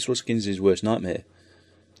still think this was Kinsey's worst nightmare.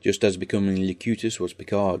 Just as becoming Locutus was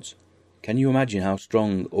Picard's. Can you imagine how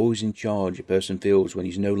strong, always in charge a person feels when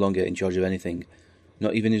he's no longer in charge of anything,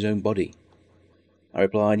 not even his own body? I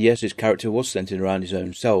replied, yes, his character was centered around his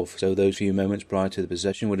own self, so those few moments prior to the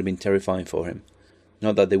possession would have been terrifying for him.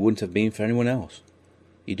 Not that they wouldn't have been for anyone else.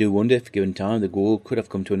 You do wonder if, given time, the Goa'uld could have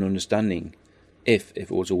come to an understanding, if it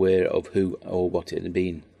was aware of who or what it had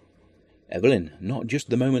been. Evelyn, not just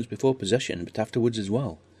the moments before possession, but afterwards as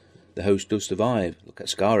well. The host does survive, look at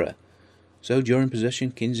Skara. So during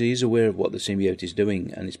possession, Kinsey is aware of what the symbiote is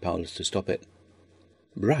doing, and is powerless to stop it.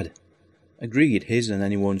 Brad. Agreed, his and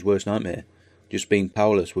anyone's worst nightmare. Just being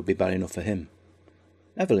powerless would be bad enough for him.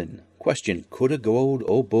 Evelyn, question, could a Goa'uld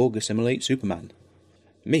or Borg assimilate Superman?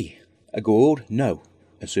 Me. A Goa'uld? No.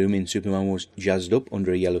 Assuming Superman was jazzed up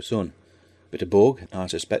under a yellow sun. But a Borg, I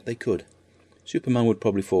suspect they could. Superman would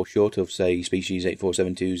probably fall short of, say, Species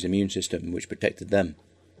 8472's immune system, which protected them.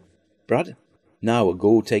 Brad? Now a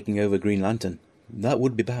Goa'uld taking over Green Lantern. That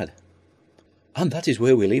would be bad. And that is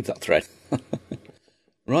where we leave that thread.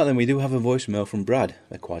 Right then, we do have a voicemail from Brad.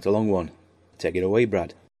 Quite a long one. Take it away,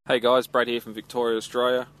 Brad. Hey guys, Brad here from Victoria,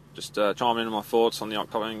 Australia. Just chiming in my thoughts on the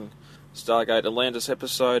upcoming Stargate Atlantis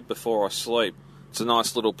episode, Before I Sleep. It's a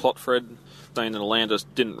nice little plot thread, saying that Atlantis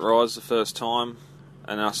didn't rise the first time,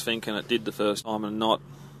 and us thinking it did the first time and not.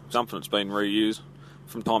 Something that's been reused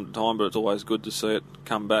from time to time, but it's always good to see it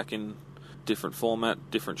come back in different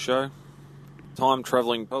format, different show.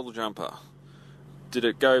 Time-travelling puddle jumper. Did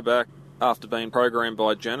it go back after being programmed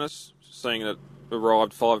by Janus, seeing that it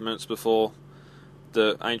arrived 5 minutes before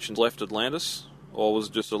the ancients left Atlantis, or was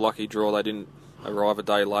it just a lucky draw they didn't arrive a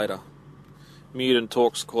day later? Mutant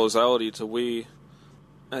talks causality to Weir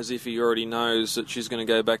as if he already knows that she's going to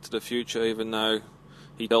go back to the future, even though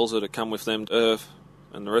he tells her to come with them to Earth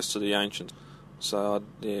and the rest of the ancients. So,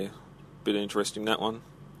 yeah, bit interesting, that one.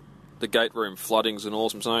 The gate room flooding's an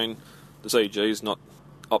awesome scene. The CG's not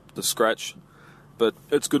up to scratch, but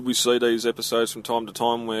it's good we see these episodes from time to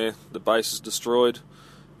time where the base is destroyed.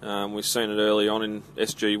 We've seen it early on in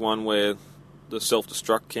SG-1 where the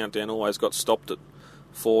self-destruct countdown always got stopped at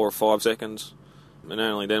 4 or 5 seconds, and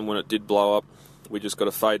only then when it did blow up we just got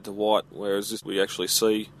a fade to white, whereas this we actually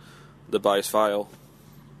see the base fail.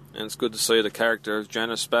 And it's good to see the character of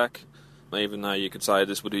Janus back, even though you could say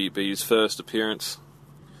this would be his first appearance.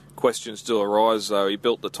 Questions still arise though. He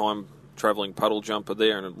built the time-travelling puddle jumper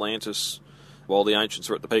there in Atlantis while the ancients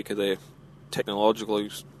were at the peak of their technologically,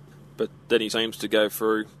 but then he seems to go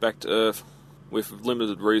through back to Earth with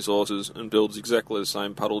limited resources and builds exactly the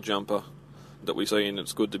same puddle jumper that we see in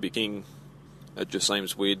It's Good to Be King. It just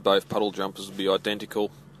seems weird both puddle jumpers would be identical,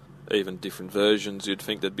 even different versions. You'd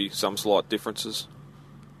think there'd be some slight differences.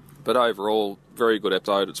 But overall, very good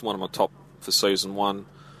episode. It's one of my top for season 1.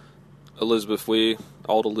 Elizabeth Weir,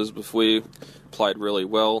 old Elizabeth Weir, played really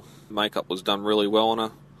well. Makeup was done really well on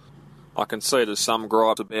her. I can see there's some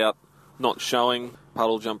gripes about not showing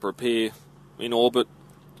puddle jumper appear in orbit,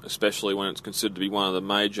 especially when it's considered to be one of the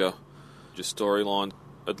major storylines.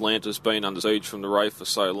 Atlantis being under siege from the Wraith for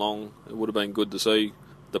so long, it would have been good to see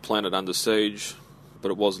the planet under siege,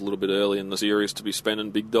 but it was a little bit early in the series to be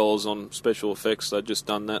spending big dollars on special effects. They'd just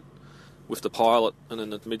done that with the pilot and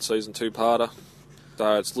then the mid-season 2-parter,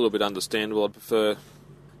 so it's a little bit understandable. I'd prefer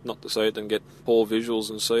not to see it than get poor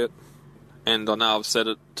visuals and see it. And I know I've said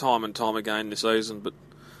it time and time again this season, but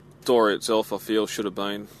the story itself I feel should have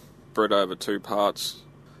been spread over 2 parts,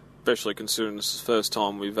 especially considering this is the first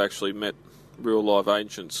time we've actually met real live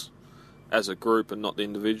ancients as a group and not the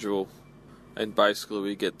individual, and basically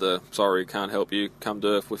we get the sorry can't help you, come to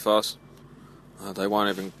Earth with us. They won't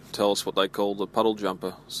even tell us what they call the puddle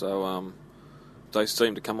jumper, so they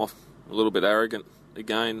seem to come off a little bit arrogant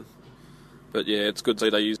again. But yeah, it's good to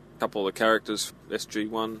see they use a couple of the characters from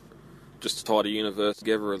SG-1 just to tie the universe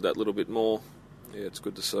together that little bit more. Yeah, it's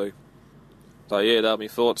good to see. So yeah, that'll be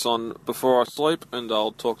my thoughts on Before I Sleep, and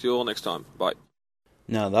I'll talk to you all next time. Bye.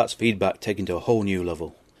 Now that's feedback taken to a whole new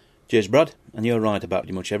level. Cheers, Brad, and you're right about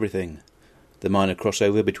pretty much everything. The minor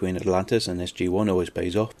crossover between Atlantis and SG-1 always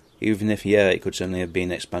pays off, even if, yeah, it could certainly have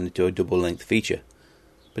been expanded to a double-length feature.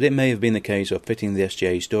 But it may have been the case of fitting the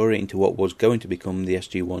SGA story into what was going to become the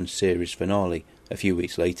SG-1 series finale a few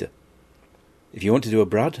weeks later. If you want to do a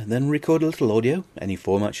Brad, then record a little audio, any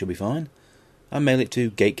format should be fine, and mail it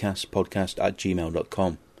to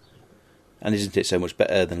gatecastpodcast@gmail.com. And isn't it so much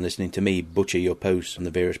better than listening to me butcher your posts on the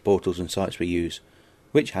various portals and sites we use,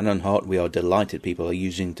 which, hand on heart, we are delighted people are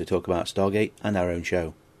using to talk about Stargate and our own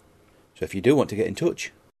show. So if you do want to get in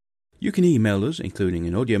touch, you can email us, including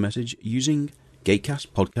an audio message, using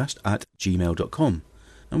gatecastpodcast@gmail.com.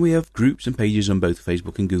 And we have groups and pages on both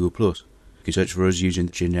Facebook and Google+. You can search for us using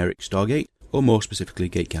the generic Stargate, or more specifically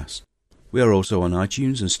Gatecast. We are also on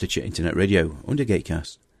iTunes and Stitcher Internet Radio under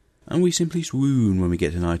Gatecast. And we simply swoon when we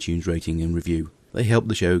get an iTunes rating and review. They help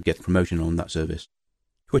the show get promotion on that service.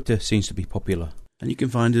 Twitter seems to be popular, and you can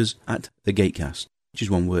find us at The Gatecast, which is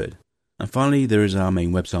one word. And finally, there is our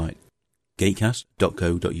main website,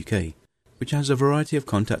 gatecast.co.uk, which has a variety of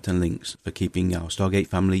contact and links for keeping our Stargate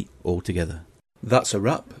family all together. That's a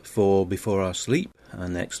wrap for Before I Sleep,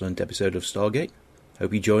 an excellent episode of Stargate.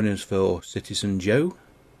 Hope you join us for Citizen Joe.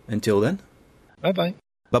 Until then, bye-bye.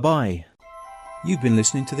 Bye-bye. You've been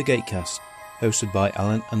listening to The Gatecast, hosted by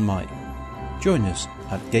Alan and Mike. Join us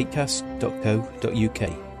at gatecast.co.uk.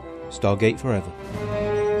 Stargate forever.